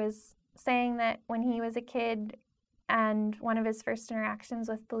interviewer was saying that when he was a kid and one of his first interactions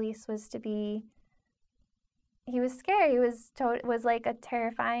with police was he was scared. It was like a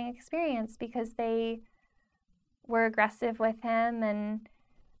terrifying experience because they were aggressive with him, and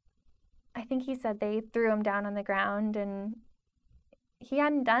I think he said they threw him down on the ground and he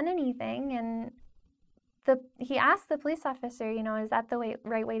hadn't done anything, and he asked the police officer, you know, is that the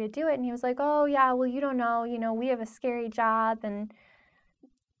right way to do it? And he was like, oh yeah, well, you don't know, you know, we have a scary job, and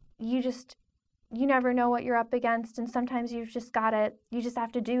you never know what you're up against, and sometimes you just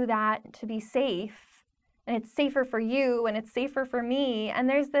have to do that to be safe, and it's safer for you and it's safer for me. And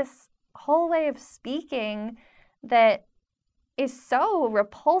there's this whole way of speaking that is so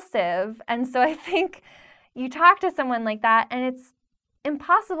repulsive. And so I think you talk to someone like that and it's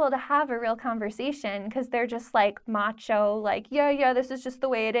impossible to have a real conversation because they're just like macho, like, yeah, this is just the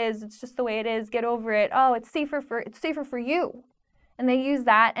way it is. It's just the way it is. Get over it. Oh, it's safer for you. And they use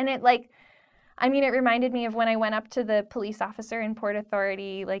that. And it reminded me of when I went up to the police officer in Port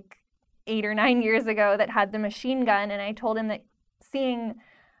Authority like 8 or 9 years ago that had the machine gun. And I told him that seeing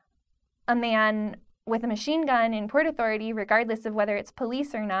a man with a machine gun in Port Authority, regardless of whether it's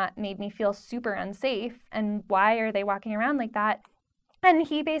police or not, made me feel super unsafe. And why are they walking around like that? And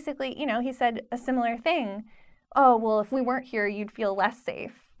he basically, you know, he said a similar thing. Oh, well, if we weren't here, you'd feel less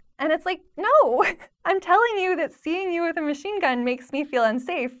safe. And it's like, no, I'm telling you that seeing you with a machine gun makes me feel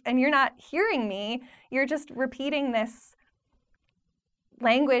unsafe, and you're not hearing me. You're just repeating this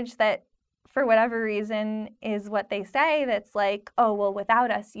language that, for whatever reason, is what they say, that's like, oh, well, without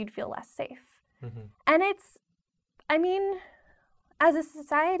us, you'd feel less safe. Mm-hmm. And it's, I mean, as a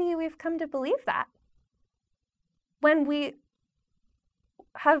society, we've come to believe that. When we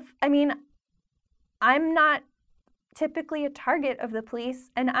have, I mean, I'm not typically a target of the police,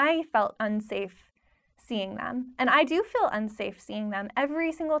 and I felt unsafe seeing them. And I do feel unsafe seeing them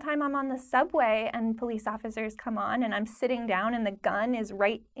every single time I'm on the subway and police officers come on and I'm sitting down and the gun is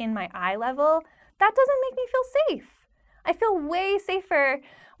right in my eye level. That doesn't make me feel safe. I feel way safer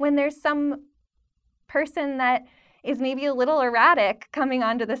when there's some person that is maybe a little erratic coming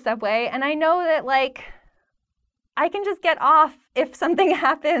onto the subway. And I know that, like, I can just get off if something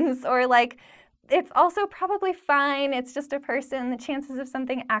happens, or like, it's also probably fine. It's just a person. The chances of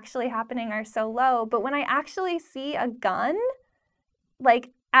something actually happening are so low. But when I actually see a gun, like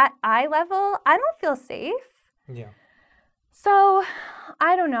at eye level, I don't feel safe. Yeah. So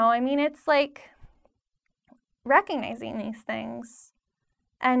I don't know. I mean, it's like recognizing these things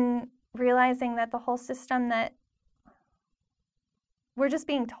and realizing that the whole system, that we're just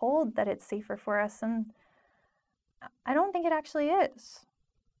being told that it's safer for us, and I don't think it actually is.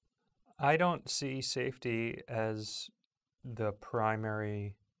 I don't see safety as the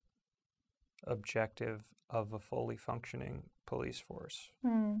primary objective of a fully functioning police force.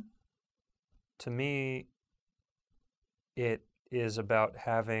 To me, it is about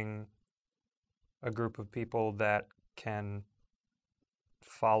having a group of people that can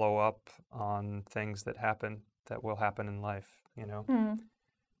follow up on things that will happen in life, you know?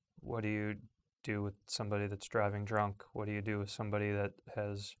 What do you do with somebody that's driving drunk? What do you do with somebody that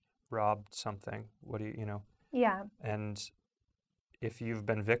has robbed something? What do you know? Yeah. And if you've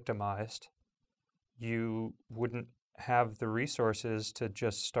been victimized, you wouldn't have the resources to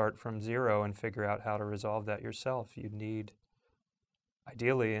just start from zero and figure out how to resolve that yourself. You need,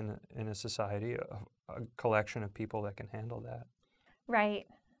 ideally, in a society, a collection of people that can handle that. Right.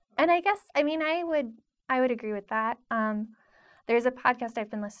 And I guess, I mean, I would agree with that. There's a podcast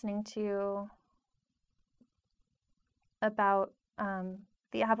I've been listening to about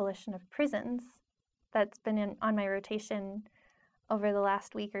the abolition of prisons that's been on my rotation over the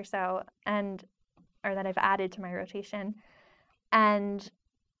last week or so, or that I've added to my rotation. And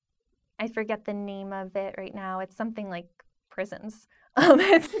I forget the name of it right now. It's something like prisons.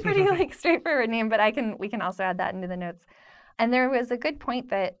 It's a pretty like straightforward name, but we can also add that into the notes. And there was a good point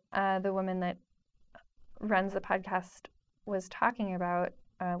that the woman that runs the podcast was talking about,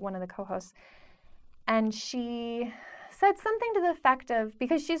 one of the co-hosts, and she said something to the effect of,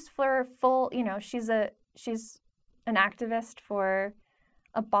 because she's for full, you know, she's an activist for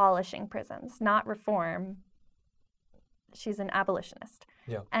abolishing prisons, not reform. She's an abolitionist.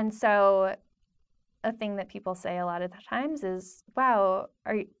 Yeah. And so a thing that people say a lot of the times is, wow,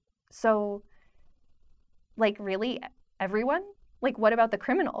 so like, really everyone? Like, what about the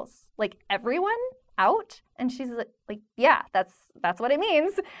criminals? Like, everyone out? And she's like, yeah, that's what it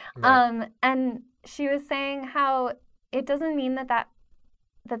means. Right. And she was saying how it doesn't mean that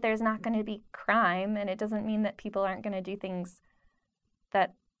there's not going to be crime, and it doesn't mean that people aren't going to do things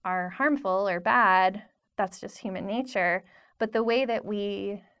that are harmful or bad. That's just human nature. But the way that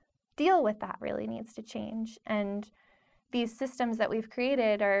we deal with that really needs to change. And these systems that we've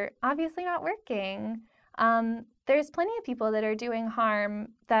created are obviously not working. There's plenty of people that are doing harm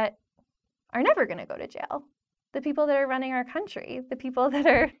that are never going to go to jail. The people that are running our country, the people that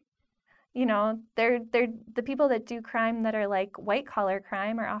are, you know, they're the people that do crime that are like white collar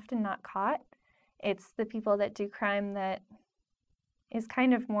crime are often not caught. It's the people that do crime that is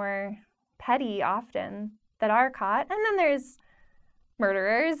kind of more petty often that are caught. And then there's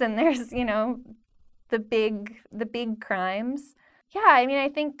murderers, and there's, you know, the big crimes. Yeah, I mean, I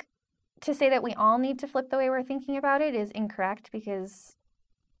think to say that we all need to flip the way we're thinking about it is incorrect, because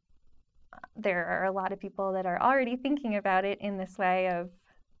there are a lot of people that are already thinking about it in this way of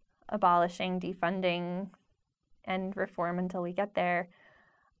abolishing, defunding, and reform until we get there.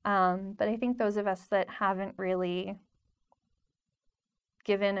 But I think those of us that haven't really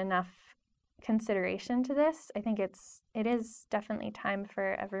given enough consideration to this, I think it is definitely time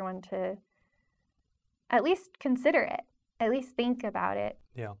for everyone to at least consider it, at least think about it.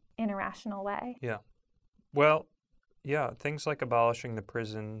 Yeah. In a rational way. Yeah. Well, yeah, things like abolishing the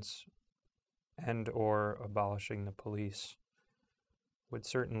prisons and or abolishing the police would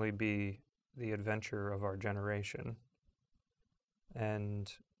certainly be the adventure of our generation.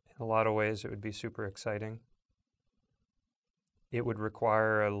 And in a lot of ways, it would be super exciting. It would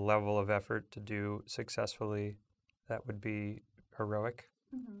require a level of effort to do successfully that would be heroic.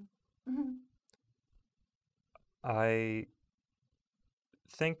 Mm-hmm. Mm-hmm. I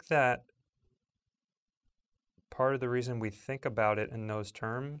think that part of the reason we think about it in those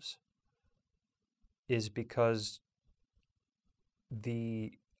terms is because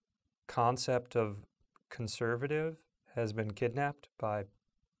the concept of conservative has been kidnapped by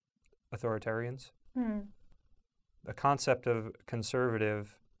authoritarians. Mm. The concept of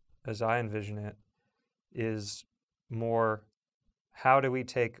conservative, as I envision it, is more, how do we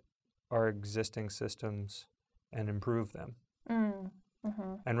take our existing systems and improve them? Mm-hmm.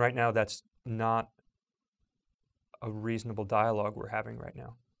 And right now, that's not a reasonable dialogue we're having right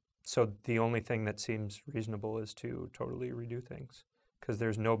now. So the only thing that seems reasonable is to totally redo things because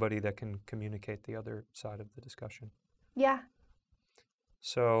there's nobody that can communicate the other side of the discussion. Yeah.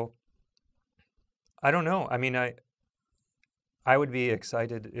 So I don't know. I mean, I would be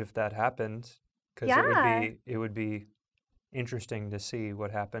excited if that happened because Yeah. it would be interesting to see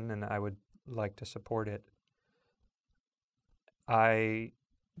what happened, and I would like to support it.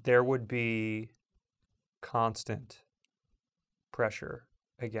 There would be constant pressure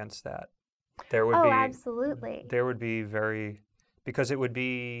against that. Oh, absolutely. There would be very, because it would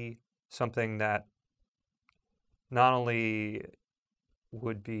be something that not only it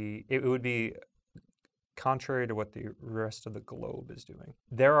would be contrary to what the rest of the globe is doing.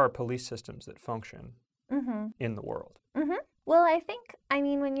 There are police systems that function Mm-hmm. in the world. Mm-hmm. Well, I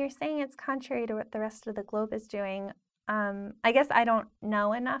mean, when you're saying it's contrary to what the rest of the globe is doing, I guess I don't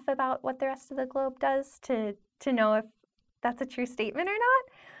know enough about what the rest of the globe does to know if that's a true statement or not.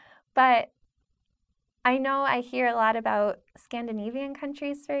 But I know I hear a lot about Scandinavian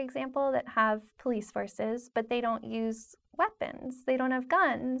countries, for example, that have police forces, but they don't use weapons. They don't have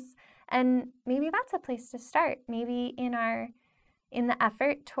guns. And maybe that's a place to start. Maybe in the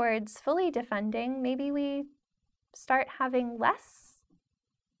effort towards fully defunding, maybe we start having less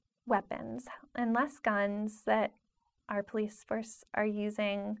weapons and less guns that our police force are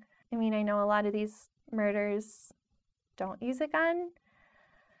using. I mean, I know a lot of these murders don't use a gun.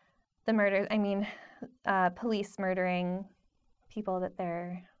 Police murdering people that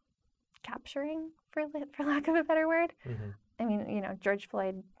they're capturing, for lack of a better word. Mm-hmm. I mean, George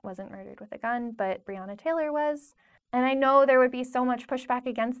Floyd wasn't murdered with a gun, but Breonna Taylor was. And I know there would be so much pushback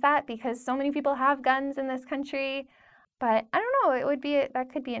against that because so many people have guns in this country. But I don't know, that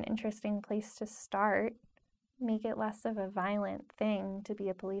could be an interesting place to start. Make it less of a violent thing to be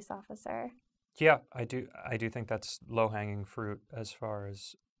a police officer. Yeah, I do think that's low-hanging fruit as far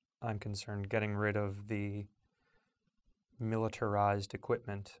as I'm concerned, getting rid of the militarized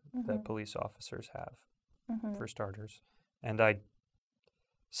equipment that police officers have, for starters. And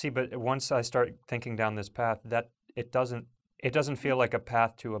but once I start thinking down this path, that it doesn't feel like a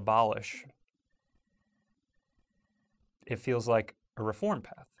path to abolish. It feels like a reform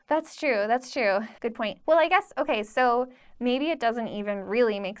path. That's true. Good point. Well, I guess, okay, so maybe it doesn't even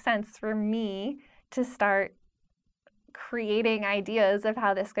really make sense for me to start creating ideas of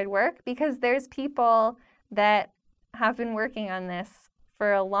how this could work because there's people that have been working on this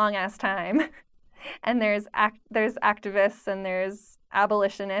for a long ass time. And there's activists and there's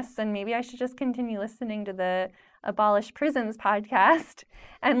abolitionists, and maybe I should just continue listening to the Abolish Prisons podcast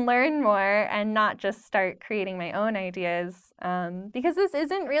and learn more and not just start creating my own ideas because this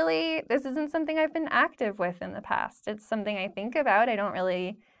isn't something I've been active with in the past. It's something I think about. I don't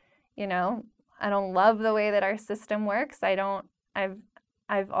really, I don't love the way that our system works.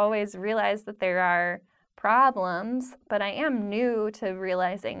 I've always realized that there are problems, but I am new to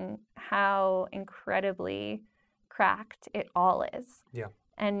realizing how incredibly cracked it all is. Yeah.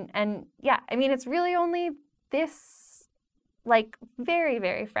 And yeah, I mean, it's really only this, like, very,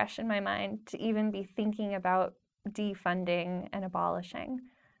 very fresh in my mind to even be thinking about defunding and abolishing.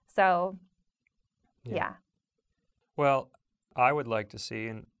 So, yeah. Well, I would like to see,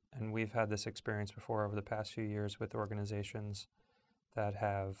 and we've had this experience before over the past few years with organizations that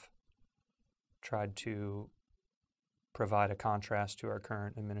have tried to provide a contrast to our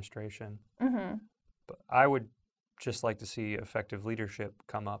current administration. Mm-hmm. But I would just like to see effective leadership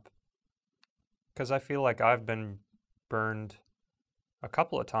come up because I feel like I've been burned a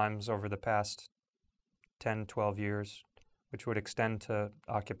couple of times over the past 10, 12 years, which would extend to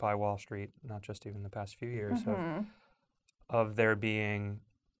Occupy Wall Street, not just even the past few years, of there being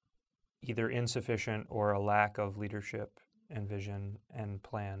either insufficient or a lack of leadership and vision and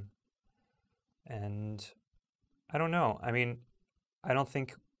plan. And I don't know. I mean, I don't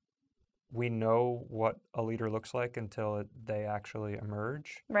think we know what a leader looks like until they actually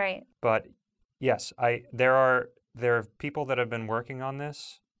emerge. Right. But yes, there are people that have been working on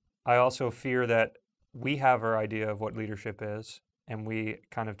this. I also fear that we have our idea of what leadership is, and we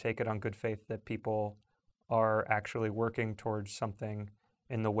kind of take it on good faith that people are actually working towards something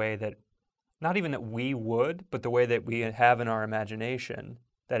in the way that, not even that we would, but the way that we have in our imagination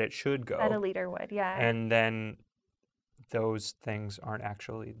that it should go. That a leader would, yeah. And then those things aren't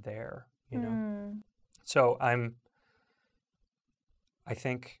actually there, So I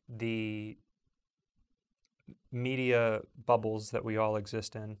think the media bubbles that we all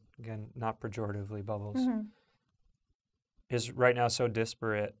exist in, again, not pejoratively bubbles, is right now so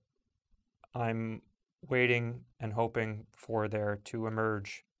disparate. I'm waiting and hoping for there to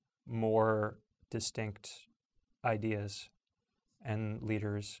emerge more distinct ideas and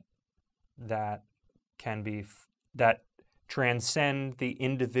leaders that can be that transcend the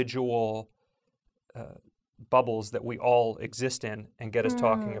individual bubbles that we all exist in and get us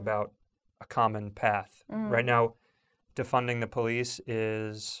talking about a common path. Right now, defunding the police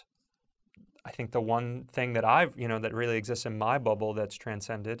is, I think, the one thing that that really exists in my bubble that's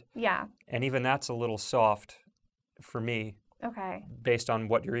transcended. Yeah. And even that's a little soft for me. Okay. Based on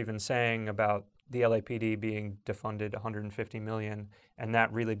what you're even saying about the LAPD being defunded $150 million and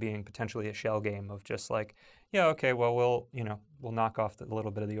that really being potentially a shell game of just like, yeah, okay, well, we'll knock off a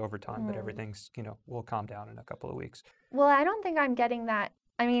little bit of the overtime, but everything's, we'll calm down in a couple of weeks. Well, I don't think I'm getting that.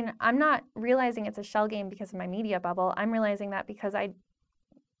 I mean, I'm not realizing it's a shell game because of my media bubble. I'm realizing that because I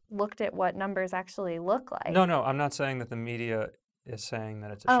looked at what numbers actually look like. No, I'm not saying that the media is saying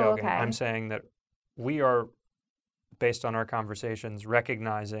that it's a shell game. I'm saying that we are, based on our conversations,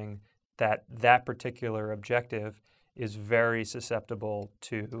 recognizing that that particular objective is very susceptible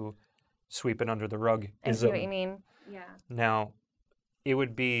to sweep it under the rug. I see what you mean. Yeah. Now, it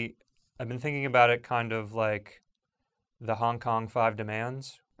would be, I've been thinking about it kind of like the Hong Kong 5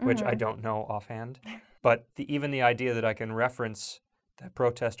 demands, which I don't know offhand, but even the idea that I can reference that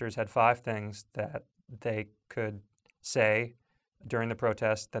protesters had 5 things that they could say during the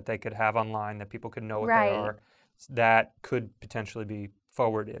protest, that they could have online, that people could know what they are, that could potentially be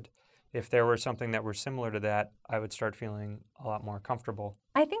forwarded. If there were something that were similar to that, I would start feeling a lot more comfortable.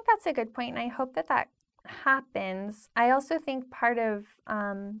 I think that's a good point, and I hope that that happens. I also think part of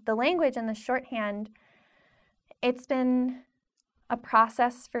the language and the shorthand, it's been a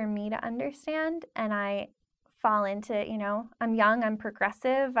process for me to understand, and I fall into, I'm young, I'm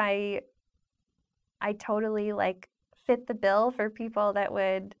progressive, I totally fit the bill for people that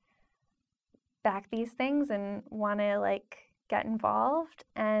would back these things and want to get involved,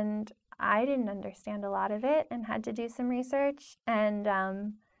 and I didn't understand a lot of it and had to do some research, and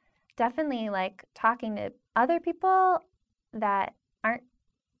definitely talking to other people that aren't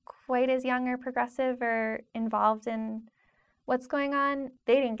quite as young or progressive or involved in what's going on.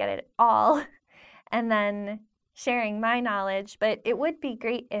 They didn't get it at all. And then sharing my knowledge, but it would be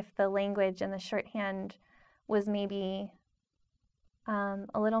great if the language and the shorthand was maybe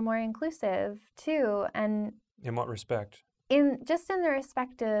a little more inclusive too. And in what respect? In the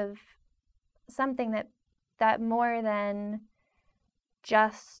respect of something that more than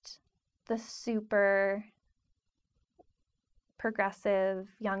just the super progressive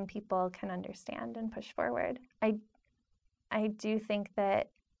young people can understand and push forward. I do think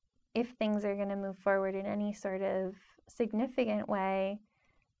that if things are going to move forward in any sort of significant way,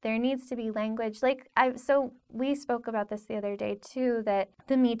 there needs to be language. So we spoke about this the other day too, that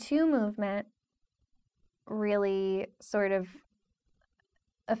the Me Too movement really sort of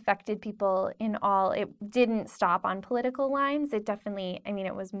affected people it didn't stop on political lines. It definitely,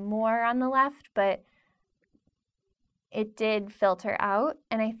 it was more on the left, but it did filter out.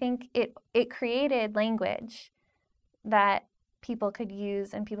 And I think it created language that people could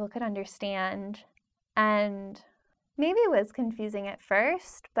use and people could understand. And maybe it was confusing at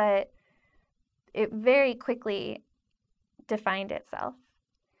first, but it very quickly defined itself.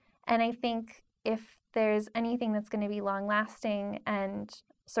 And I think if there's anything that's going to be long-lasting and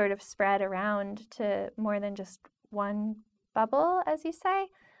sort of spread around to more than just one bubble, as you say,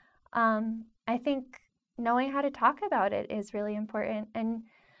 I think knowing how to talk about it is really important. And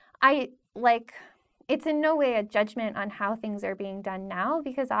it's in no way a judgment on how things are being done now,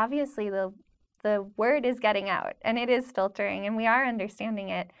 because obviously the word is getting out and it is filtering and we are understanding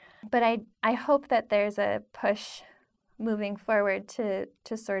it. But I hope that there's a push moving forward to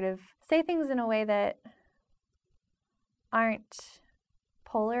sort of say things in a way that aren't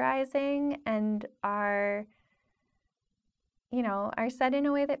polarizing and are said in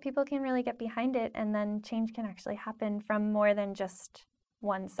a way that people can really get behind it, and then change can actually happen from more than just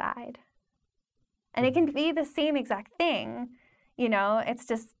one side. And it can be the same exact thing, it's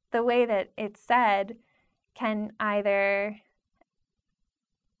just the way that it's said can either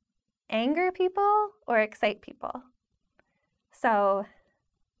anger people or excite people. So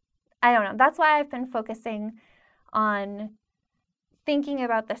I don't know. That's why I've been focusing on thinking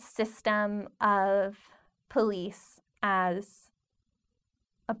about the system of police as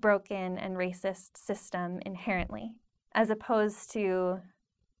a broken and racist system inherently, as opposed to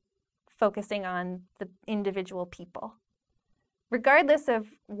focusing on the individual people. Regardless of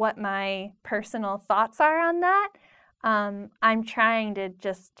what my personal thoughts are on that, I'm trying to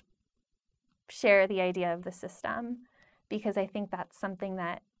just share the idea of the system, because I think that's something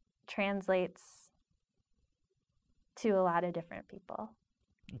that translates to a lot of different people.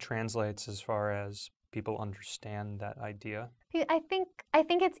 Translates as far as people understand that idea? I think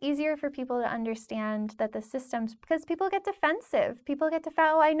it's easier for people to understand that the systems, because people get defensive. People get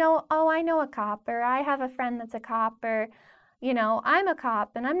oh, I know a cop, or I have a friend that's a cop, or I'm a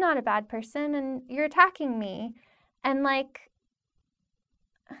cop and I'm not a bad person and you're attacking me. And like,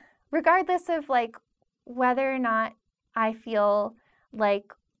 regardless of like whether or not I feel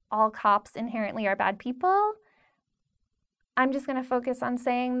like all cops inherently are bad people, I'm just going to focus on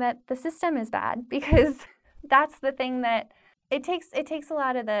saying that the system is bad, because that's the thing that it takes a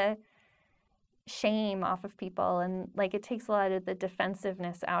lot of the shame off of people, and like it takes a lot of the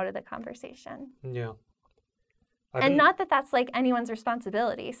defensiveness out of the conversation. Yeah. And not that that's like anyone's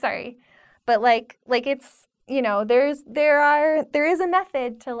responsibility, sorry, but like it's, there is a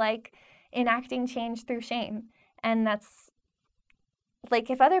method to like enacting change through shame, and that's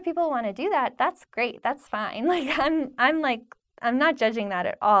like, if other people want to do that, that's great, that's fine. Like I'm not judging that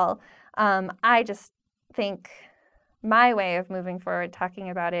at all. I just think my way of moving forward talking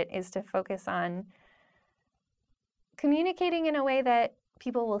about it is to focus on communicating in a way that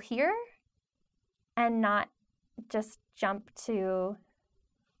people will hear, and not just jump to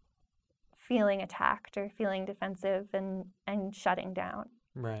feeling attacked or feeling defensive and shutting down.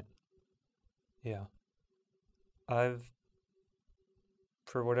 Right. Yeah. I've,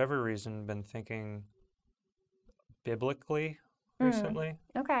 for whatever reason, been thinking biblically recently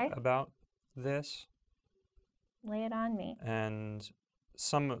about this. Lay it on me. And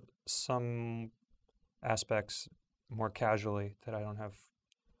some aspects more casually that I don't have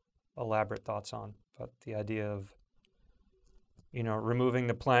elaborate thoughts on, but the idea of, removing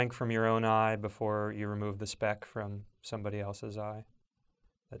the plank from your own eye before you remove the speck from somebody else's eye.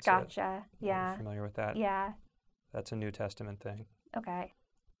 That's gotcha. Yeah. Are you familiar with that? Yeah. That's a New Testament thing. Okay.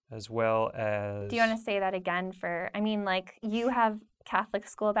 As well as... Do you want to say that again like, you have Catholic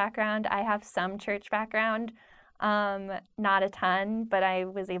school background, I have some church background, not a ton, but I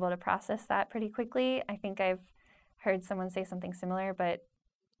was able to process that pretty quickly. I think I've heard someone say something similar, but...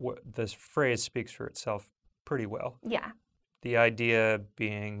 This phrase speaks for itself pretty well. Yeah. The idea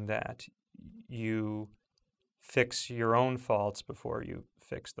being that you fix your own faults before you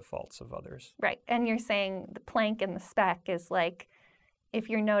fix the faults of others. Right. And you're saying the plank and the speck is like, if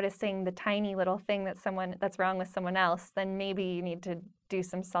you're noticing the tiny little thing that's wrong with someone else, then maybe you need to do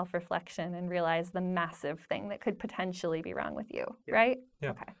some self-reflection and realize the massive thing that could potentially be wrong with you, right?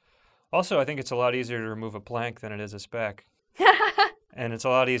 Yeah. Okay. Also, I think it's a lot easier to remove a plank than it is a speck. And it's a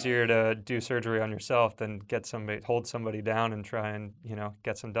lot easier to do surgery on yourself than hold somebody down and try and,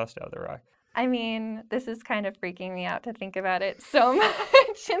 get some dust out of their eye. I mean, this is kind of freaking me out to think about it so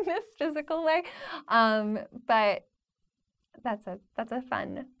much in this physical way. But that's a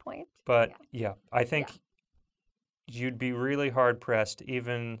fun point. But yeah, I think you'd be really hard pressed,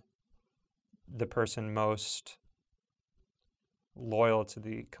 even the person most loyal to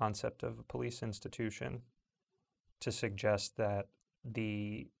the concept of a police institution, to suggest that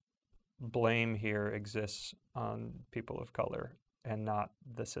the blame here exists on people of color and not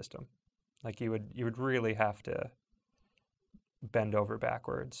the system. Like you would really have to bend over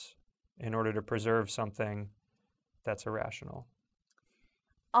backwards in order to preserve something that's irrational.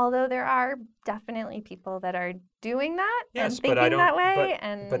 Although there are definitely people that are doing that and thinking but that way,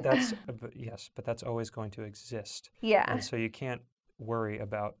 but that's always going to exist. Yeah. And so you can't worry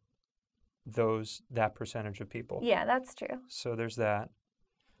about that percentage of people. Yeah, that's true. So there's that.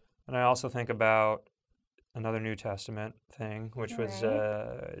 And I also think about another New Testament thing, which was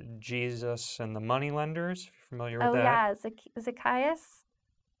Jesus and the moneylenders. If you're familiar with that. Oh yeah, Zacchaeus.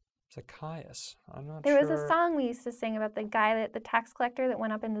 Zacchaeus. I'm not sure. There sure. was a song we used to sing about the guy the tax collector that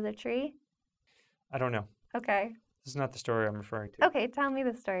went up into the tree. I don't know. Okay. This is not the story I'm referring to. Okay, tell me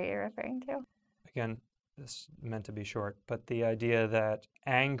the story you're referring to. Again, this is meant to be short, but the idea that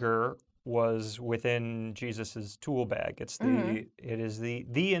anger was within Jesus's tool bag. It is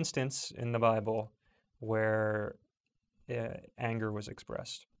the instance in the Bible where anger was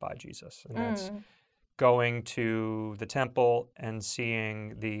expressed by Jesus, and that's going to the temple and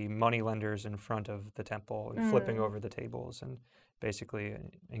seeing the moneylenders in front of the temple and flipping over the tables and basically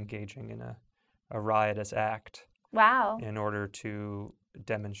engaging in a riotous act. Wow. In order to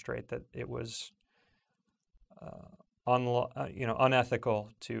demonstrate that it was unethical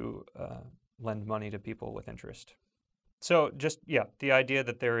to lend money to people with interest. So the idea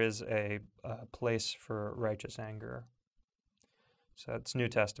that there is a place for righteous anger. So it's New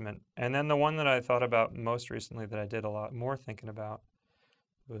Testament. And then the one that I thought about most recently that I did a lot more thinking about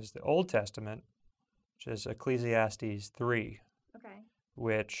was the Old Testament, which is Ecclesiastes 3,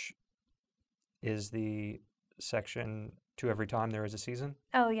 which is the section, to every time there is a season.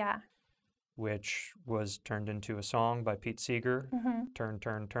 Oh, yeah. which was turned into a song by Pete Seeger, Mm-hmm. Turn,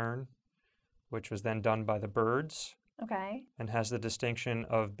 Turn, Turn, which was then done by the Byrds Okay. and has the distinction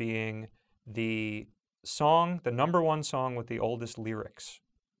of being the song, the number one song with the oldest lyrics.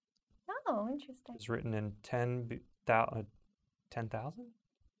 Oh, interesting. It was written in 10,000?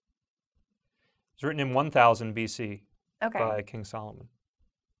 It's written in 1000 BC Okay. by King Solomon.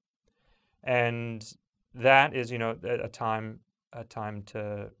 And that is, a time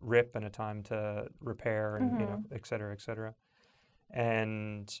to rip and a time to repair and, Mm-hmm. et cetera, et cetera.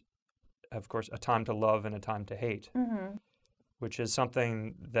 And of course, a time to love and a time to hate, Mm-hmm. which is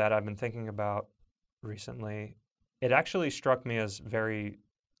something that I've been thinking about recently. It actually struck me as very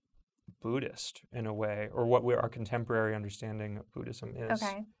Buddhist in a way, or what our contemporary understanding of Buddhism is,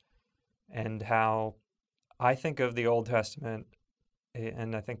 Okay. and how I think of the Old Testament,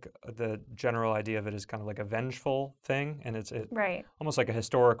 and I think the general idea of it is kind of like a vengeful thing, and it's Right. almost like a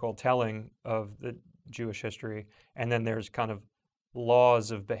historical telling of the Jewish history, and then there's kind of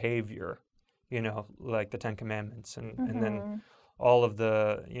laws of behavior, like the Ten Commandments, and then Mm-hmm. all of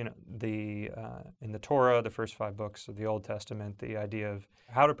the, in the Torah, the first 5 books of the Old Testament, the idea of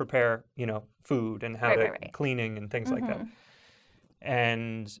how to prepare, food and how Right, to right, right. cleaning and things like that. Mm-hmm.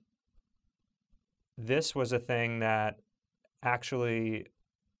 And this was a thing that actually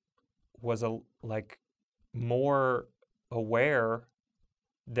was like more aware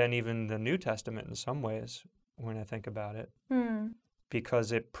than even the New Testament in some ways when I think about it, Hmm.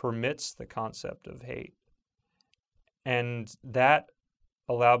 because it permits the concept of hate. And that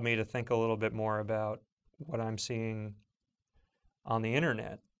allowed me to think a little bit more about what I'm seeing on the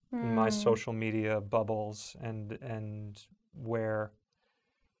internet, in my Hmm. social media bubbles, and where,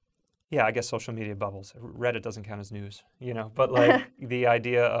 yeah, I guess social media bubbles. Reddit doesn't count as news, but like the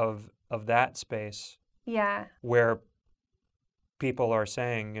idea of that space Yeah. where people are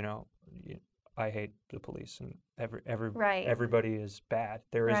saying, I hate the police and Right. everybody is bad.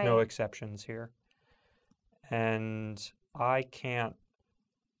 There is no Right. exceptions here. And I can't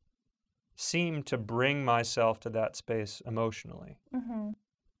seem to bring myself to that space emotionally. Mm-hmm.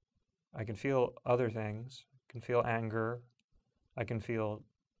 I can feel other things. I can feel anger. I can feel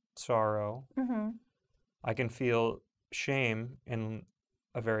sorrow. Mm-hmm. I can feel shame in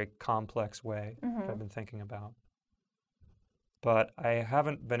a very complex way that Mm-hmm. I've been thinking about. But I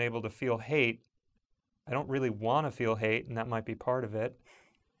haven't been able to feel hate. I don't really want to feel hate, and that might be part of it.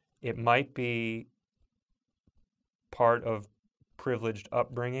 It might be part of privileged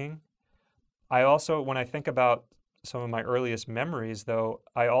upbringing. I also, when I think about some of my earliest memories, though,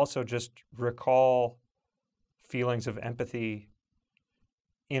 I also just recall feelings of empathy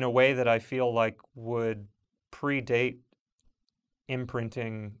in a way that I feel like would predate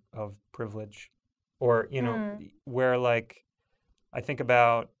imprinting of privilege. Or, Hmm. where like I think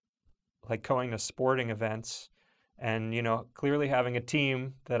about like going to sporting events and, clearly having a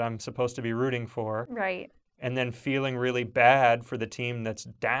team that I'm supposed to be rooting for, Right. and then feeling really bad for the team that's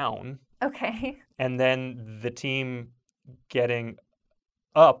down, Okay. and then the team getting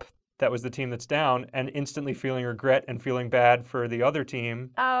up, that was the team that's down, and instantly feeling regret and feeling bad for the other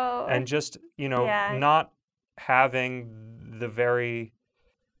team, Oh, and just, yeah. not having the very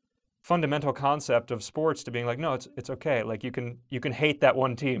fundamental concept of sports to being like, no, it's okay. Like you can hate that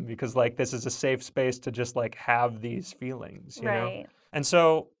one team because like this is a safe space to just like have these feelings. Right. And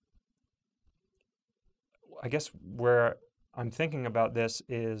so I guess where I'm thinking about this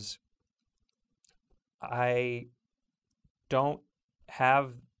is I don't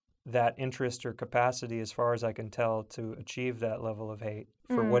have that interest or capacity, as far as I can tell, to achieve that level of hate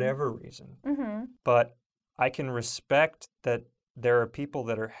for Mm. whatever reason. Mm-hmm. But I can respect that there are people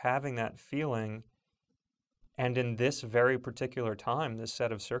that are having that feeling, and in this very particular time, this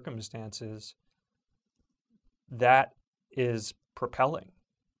set of circumstances, that is propelling.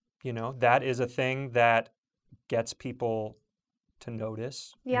 That is a thing that gets people to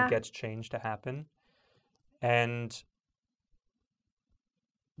notice and Yeah. gets change to happen. And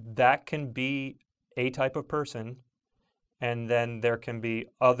that can be a type of person, and then there can be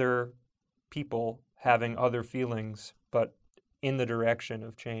other people having other feelings, but in the direction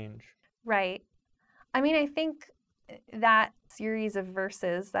of change. Right. I mean, I think that series of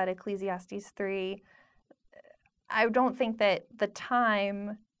verses, that Ecclesiastes 3, I don't think that the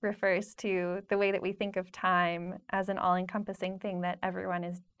time refers to the way that we think of time as an all-encompassing thing that everyone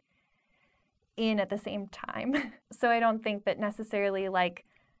is in at the same time. So I don't think that necessarily, like,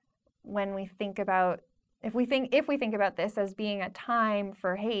 when we think about, if we think about this as being a time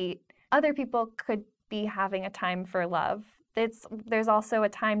for hate, other people could be having a time for love. There's also a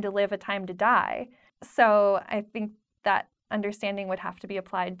time to live, a time to die. So I think that understanding would have to be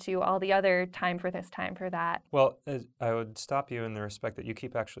applied to all the other time for this, time for that. Well, I would stop you in the respect that you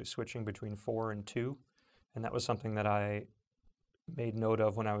keep actually switching between 4 and 2, and that was something that I made note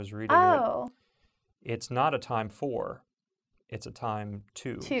of when I was reading it. Oh, It's not a time 4, it's a time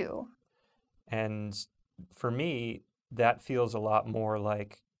 2. 2. And for me, that feels a lot more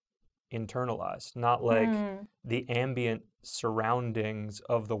like internalized, not like the ambient surroundings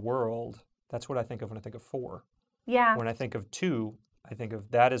of the world. That's what I think of when I think of 4. Yeah. When I think of 2, I think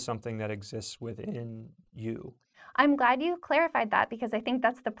of that as something that exists within you. I'm glad you clarified that, because I think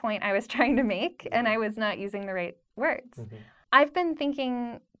that's the point I was trying to make, and I was not using the right words. I've been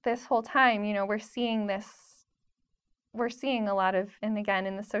thinking this whole time, you know, we're seeing a lot of, and again,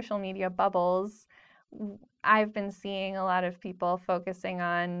 in the social media bubbles, I've been seeing a lot of people focusing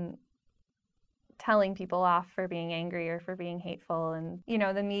on telling people off for being angry or for being hateful. And, you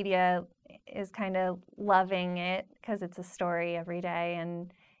know, the media is kind of loving it because it's a story every day,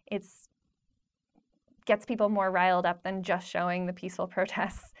 and it's gets people more riled up than just showing the peaceful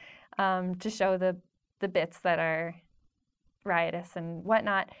protests, to show the bits that are riotous and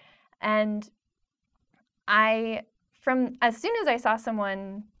whatnot. And as soon as I saw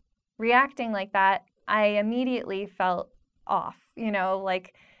someone reacting like that, I immediately felt off, you know,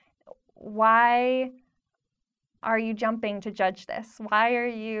 like, why are you jumping to judge this? Why are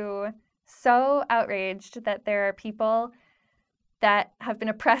you so outraged that there are people that have been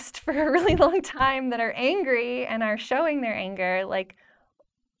oppressed for a really long time that are angry and are showing their anger? Like,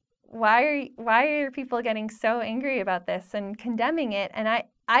 why are people getting so angry about this and condemning it? And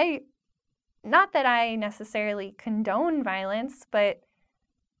I not that I necessarily condone violence, but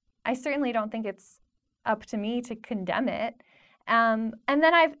I certainly don't think it's up to me to condemn it. And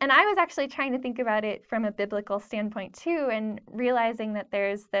I was actually trying to think about it from a biblical standpoint too, and realizing that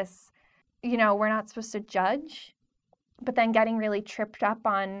there's this, you know, we're not supposed to judge, but then getting really tripped up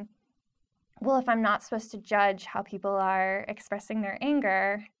on, well, if I'm not supposed to judge how people are expressing their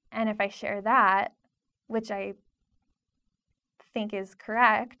anger, and if I share that, which I think is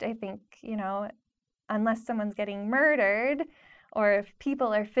correct, I think, you know, unless someone's getting murdered or if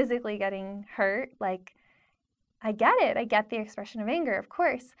people are physically getting hurt, like, I get it. I get the expression of anger, of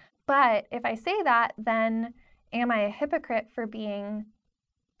course. But if I say that, then am I a hypocrite for being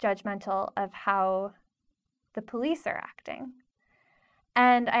judgmental of how the police are acting?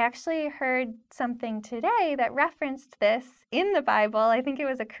 And I actually heard something today that referenced this in the Bible. I think it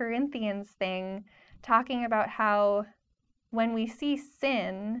was a Corinthians thing, talking about how when we see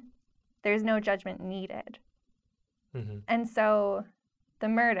sin, there's no judgment needed. And so the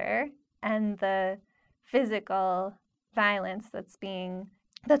murder and the physical violence that's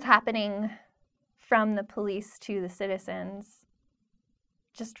happening from the police to the citizens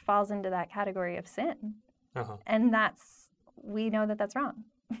just falls into that category of sin. And we know that that's wrong.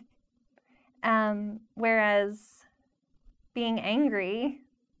 Whereas being angry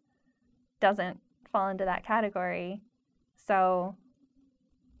doesn't fall into that category. So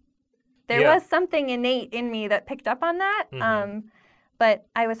there was something innate in me that picked up on that. But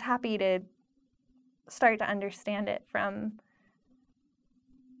I was happy to start to understand it from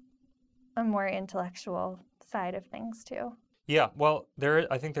a more intellectual side of things too. Yeah, well,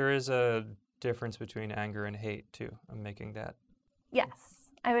 I think there is a difference between anger and hate too. I'm making that. Yes,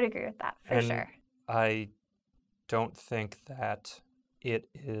 I would agree with that for sure. I don't think that it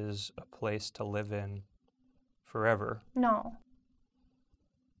is a place to live in forever. No.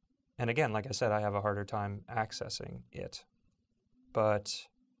 And again, like I said, I have a harder time accessing it. But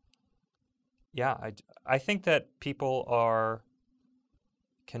yeah, I think that people are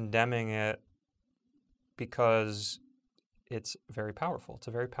condemning it because it's very powerful. It's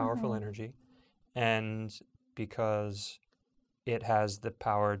a very powerful energy. And because it has the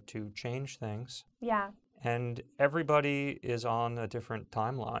power to change things. Yeah. And everybody is on a different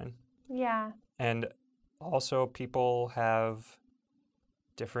timeline. Yeah. And also people have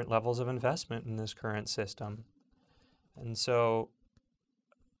different levels of investment in this current system. And so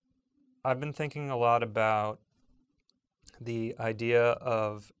I've been thinking a lot about the idea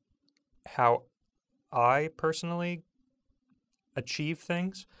of how I personally achieve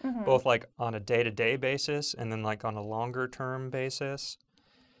things, both like on a day-to-day basis and then like on a longer term basis.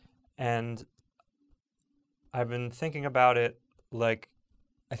 And I've been thinking about it like,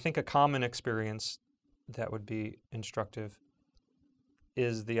 I think a common experience that would be instructive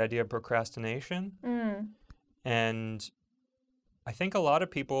is the idea of procrastination. And I think a lot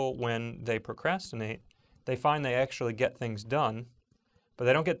of people, when they procrastinate, they find they actually get things done, but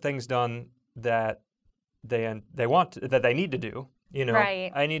they don't get things done that they need to do. You know,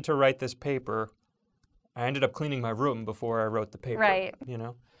 right. I need to write this paper, I ended up cleaning my room before I wrote the paper, Right. you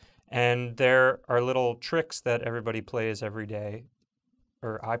know? And there are little tricks that everybody plays every day,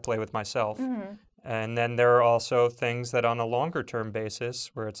 or I play with myself. Mm-hmm. And then there are also things that on a longer term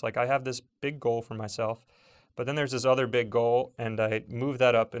basis where it's like I have this big goal for myself, but then there's this other big goal and I move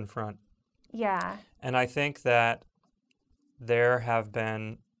that up in front. Yeah. And I think that there have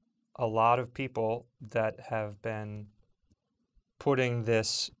been a lot of people that have been putting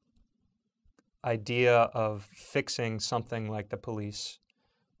this idea of fixing something like the police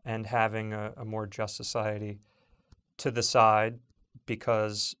and having a more just society to the side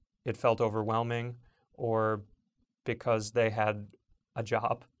because it felt overwhelming or because they had a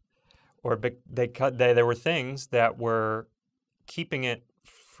job or there were things that were keeping it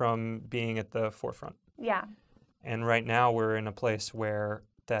from being at the forefront. Yeah. And right now we're in a place where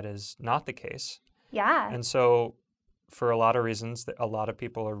that is not the case. Yeah. And so for a lot of reasons, a lot of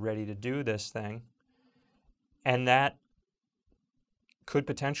people are ready to do this thing. And that could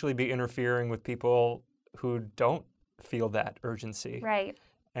potentially be interfering with people who don't feel that urgency. Right.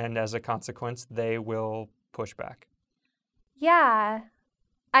 And as a consequence, they will push back. Yeah,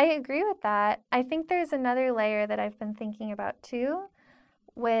 I agree with that. I think there's another layer that I've been thinking about too,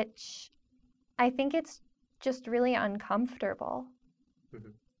 which I think it's just really uncomfortable.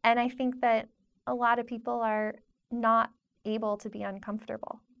 Mhm. And I think that a lot of people are not able to be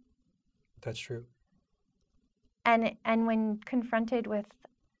uncomfortable. That's true. And when confronted with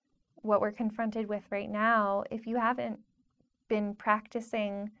what we're confronted with right now, if you haven't been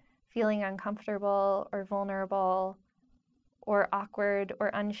practicing feeling uncomfortable or vulnerable or awkward or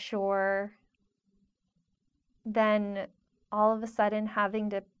unsure, then all of a sudden having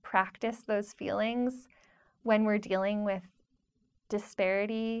to practice those feelings when we're dealing with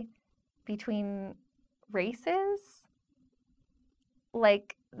disparity between races,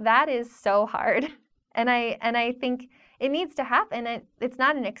 like that is so hard. And I think it needs to happen. It's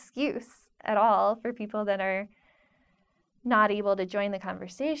not an excuse at all for people that are not able to join the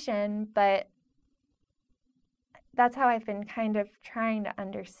conversation, but that's how I've been kind of trying to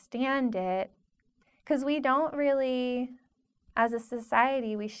understand it. Because we don't really, as a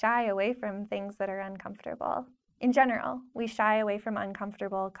society, we shy away from things that are uncomfortable. In general, we shy away from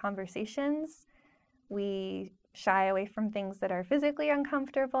uncomfortable conversations. We shy away from things that are physically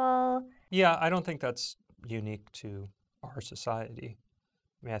uncomfortable. Yeah, I don't think that's unique to our society.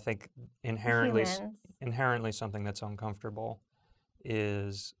 I mean, I think inherently something that's uncomfortable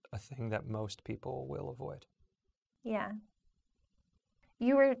is a thing that most people will avoid. Yeah.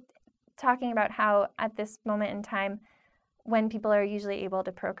 You were talking about how at this moment in time, when people are usually able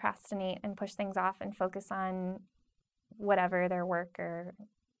to procrastinate and push things off and focus on whatever their work or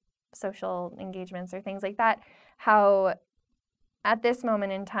social engagements or things like that, how at this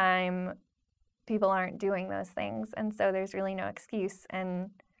moment in time, people aren't doing those things. And so there's really no excuse.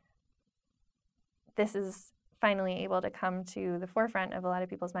 And this is finally able to come to the forefront of a lot of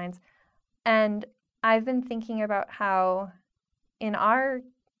people's minds. And I've been thinking about how in our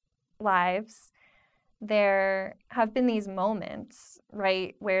lives, there have been these moments,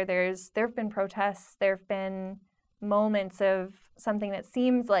 right, where there have been protests, there have been moments of something that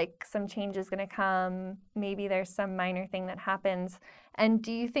seems like some change is going to come. Maybe there's some minor thing that happens. And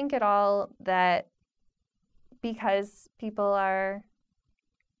do you think at all that because people are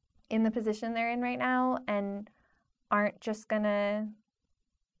in the position they're in right now and aren't just going to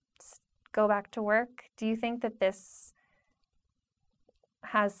go back to work, do you think that this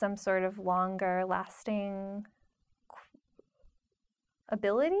has some sort of longer lasting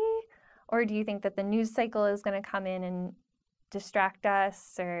ability? Or do you think that the news cycle is going to come in and distract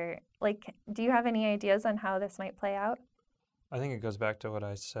us? Or like, do you have any ideas on how this might play out? I think it goes back to what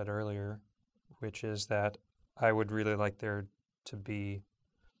I said earlier, which is that I would really like there to be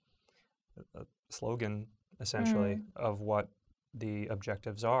a slogan, essentially, of what the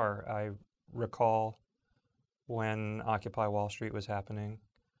objectives are. I recall when Occupy Wall Street was happening,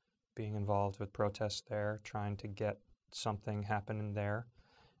 being involved with protests there, trying to get something happening there.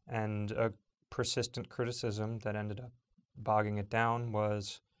 And a persistent criticism that ended up bogging it down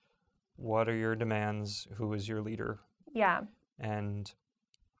was, what are your demands? Who is your leader? Yeah. And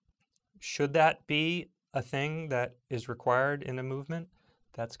should that be a thing that is required in a movement?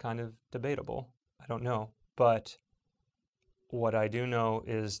 That's kind of debatable. I don't know. But what I do know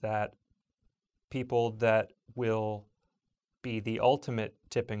is that people that will be the ultimate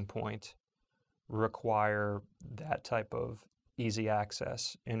tipping point require that type of easy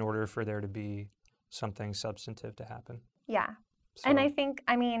access in order for there to be something substantive to happen. Yeah. So, and I think,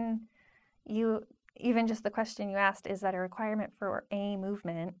 I mean, even just the question you asked, is that a requirement for a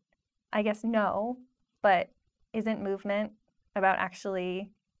movement? I guess no. but isn't movement about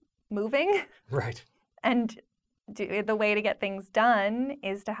actually moving? Right. And the way to get things done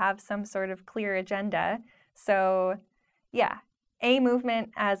is to have some sort of clear agenda. So, yeah, a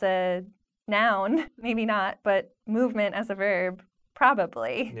movement as a noun, maybe not, but movement as a verb,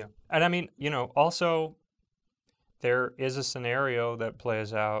 probably. Yeah. And I mean, also there is a scenario that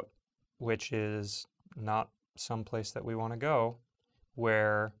plays out, which is not someplace that we want to go,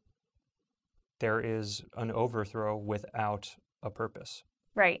 where there is an overthrow without a purpose.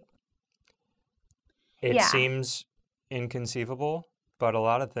 Right. It Yeah. seems inconceivable, but a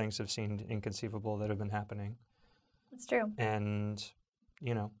lot of things have seemed inconceivable that have been happening. It's true. And,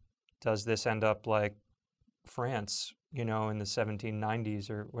 does this end up like France, in the 1790s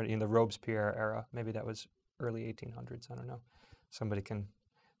or in the Robespierre era? Maybe that was early 1800s. I don't know. Somebody can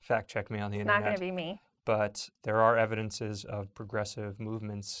fact check me on the internet. It's not going to be me. But there are evidences of progressive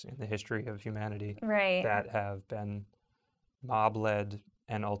movements in the history of humanity that have been mob-led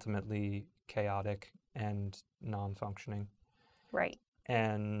and ultimately chaotic and non-functioning. Right.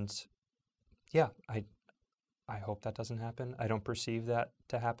 And yeah, I hope that doesn't happen. I don't perceive that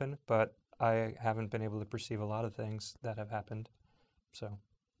to happen, but I haven't been able to perceive a lot of things that have happened. So,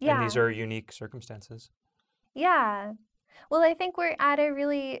 yeah. And these are unique circumstances. Yeah. Well, I think we're at a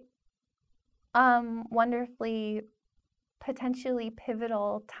really wonderfully, potentially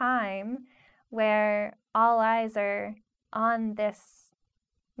pivotal time where all eyes are on this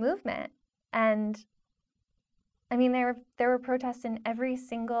movement. And I mean, there were protests in every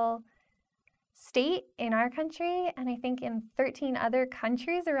single state in our country, and I think in 13 other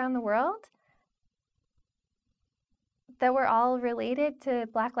countries around the world, that were all related to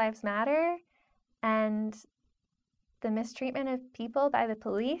Black Lives Matter and the mistreatment of people by the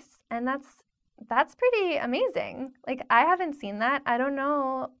police. And that's pretty amazing. Like, I haven't seen that. I don't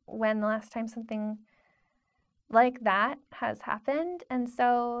know when the last time something like that has happened. And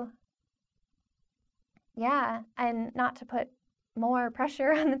so, yeah, and not to put more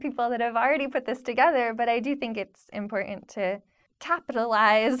pressure on the people that have already put this together, but I do think it's important to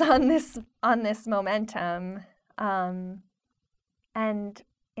capitalize on this momentum, and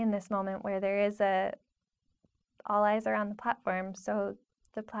in this moment where there is all eyes are on the platform, so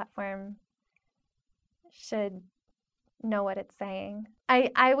the platform should know what it's saying.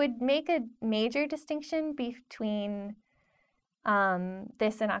 I would make a major distinction between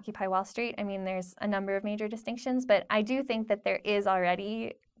this and Occupy Wall Street. I mean, there's a number of major distinctions, but I do think that there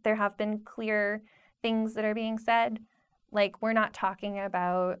have been clear things that are being said. Like, we're not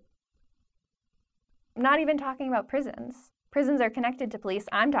even talking about prisons. Prisons are connected to police.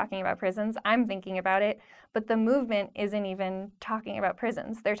 I'm talking about prisons. I'm thinking about it. But the movement isn't even talking about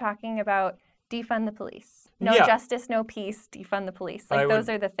prisons. They're talking about defund the police. No justice, no peace, defund the police. Like, those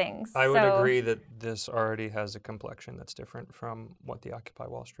are the things. I would agree that this already has a complexion that's different from what the Occupy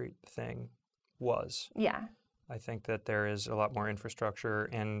Wall Street thing was. Yeah. I think that there is a lot more infrastructure,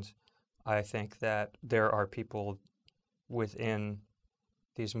 and I think that there are people within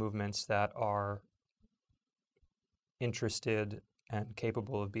these movements that are interested and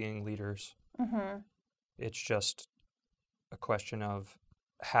capable of being leaders. Mm-hmm. It's just a question of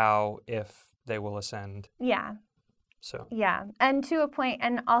how, if they will ascend. Yeah. So. Yeah. And to a point,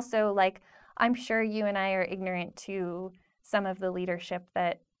 and also, like, I'm sure you and I are ignorant to some of the leadership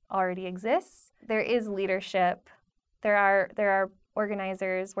that already exists. There is leadership. There are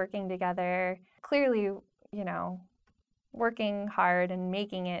organizers working together, clearly, working hard and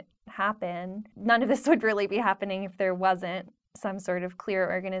making it happen. None of this would really be happening if there wasn't some sort of clear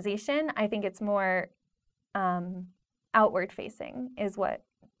organization. I think it's more outward facing is what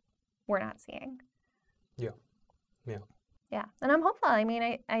we're not seeing. Yeah. And I'm hopeful. I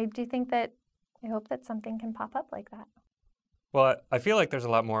mean, I do think that I hope that something can pop up like that. Well, I feel like there's a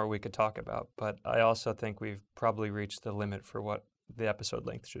lot more we could talk about, but I also think we've probably reached the limit for what the episode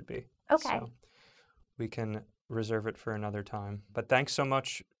length should be. Okay. So we can reserve it for another time. But thanks so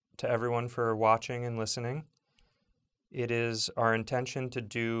much to everyone for watching and listening. It is our intention to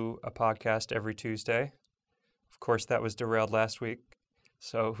do a podcast every Tuesday. Of course, that was derailed last week,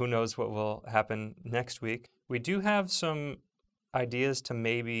 so who knows what will happen next week. We do have some ideas to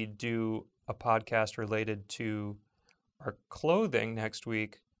maybe do a podcast related to our clothing next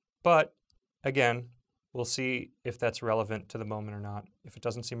week, but again, we'll see if that's relevant to the moment or not. If it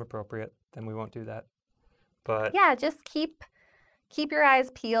doesn't seem appropriate, then we won't do that. But yeah, just keep your eyes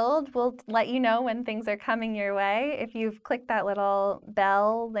peeled. We'll let you know when things are coming your way. If you've clicked that little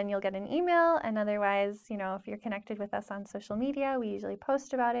bell, then you'll get an email. And otherwise, if you're connected with us on social media, we usually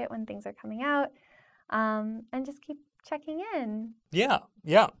post about it when things are coming out. And just checking in. Yeah.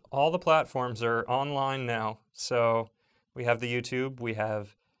 All the platforms are online now. So we have the YouTube, we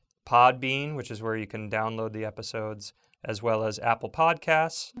have Podbean, which is where you can download the episodes, as well as Apple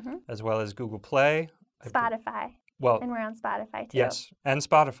Podcasts, as well as Google Play. Spotify. Well, and we're on Spotify too. Yes, and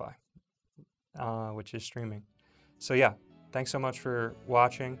Spotify, which is streaming. So yeah, thanks so much for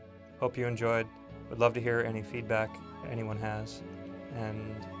watching. Hope you enjoyed. Would love to hear any feedback anyone has.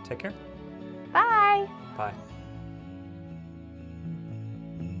 And take care. Bye. Bye.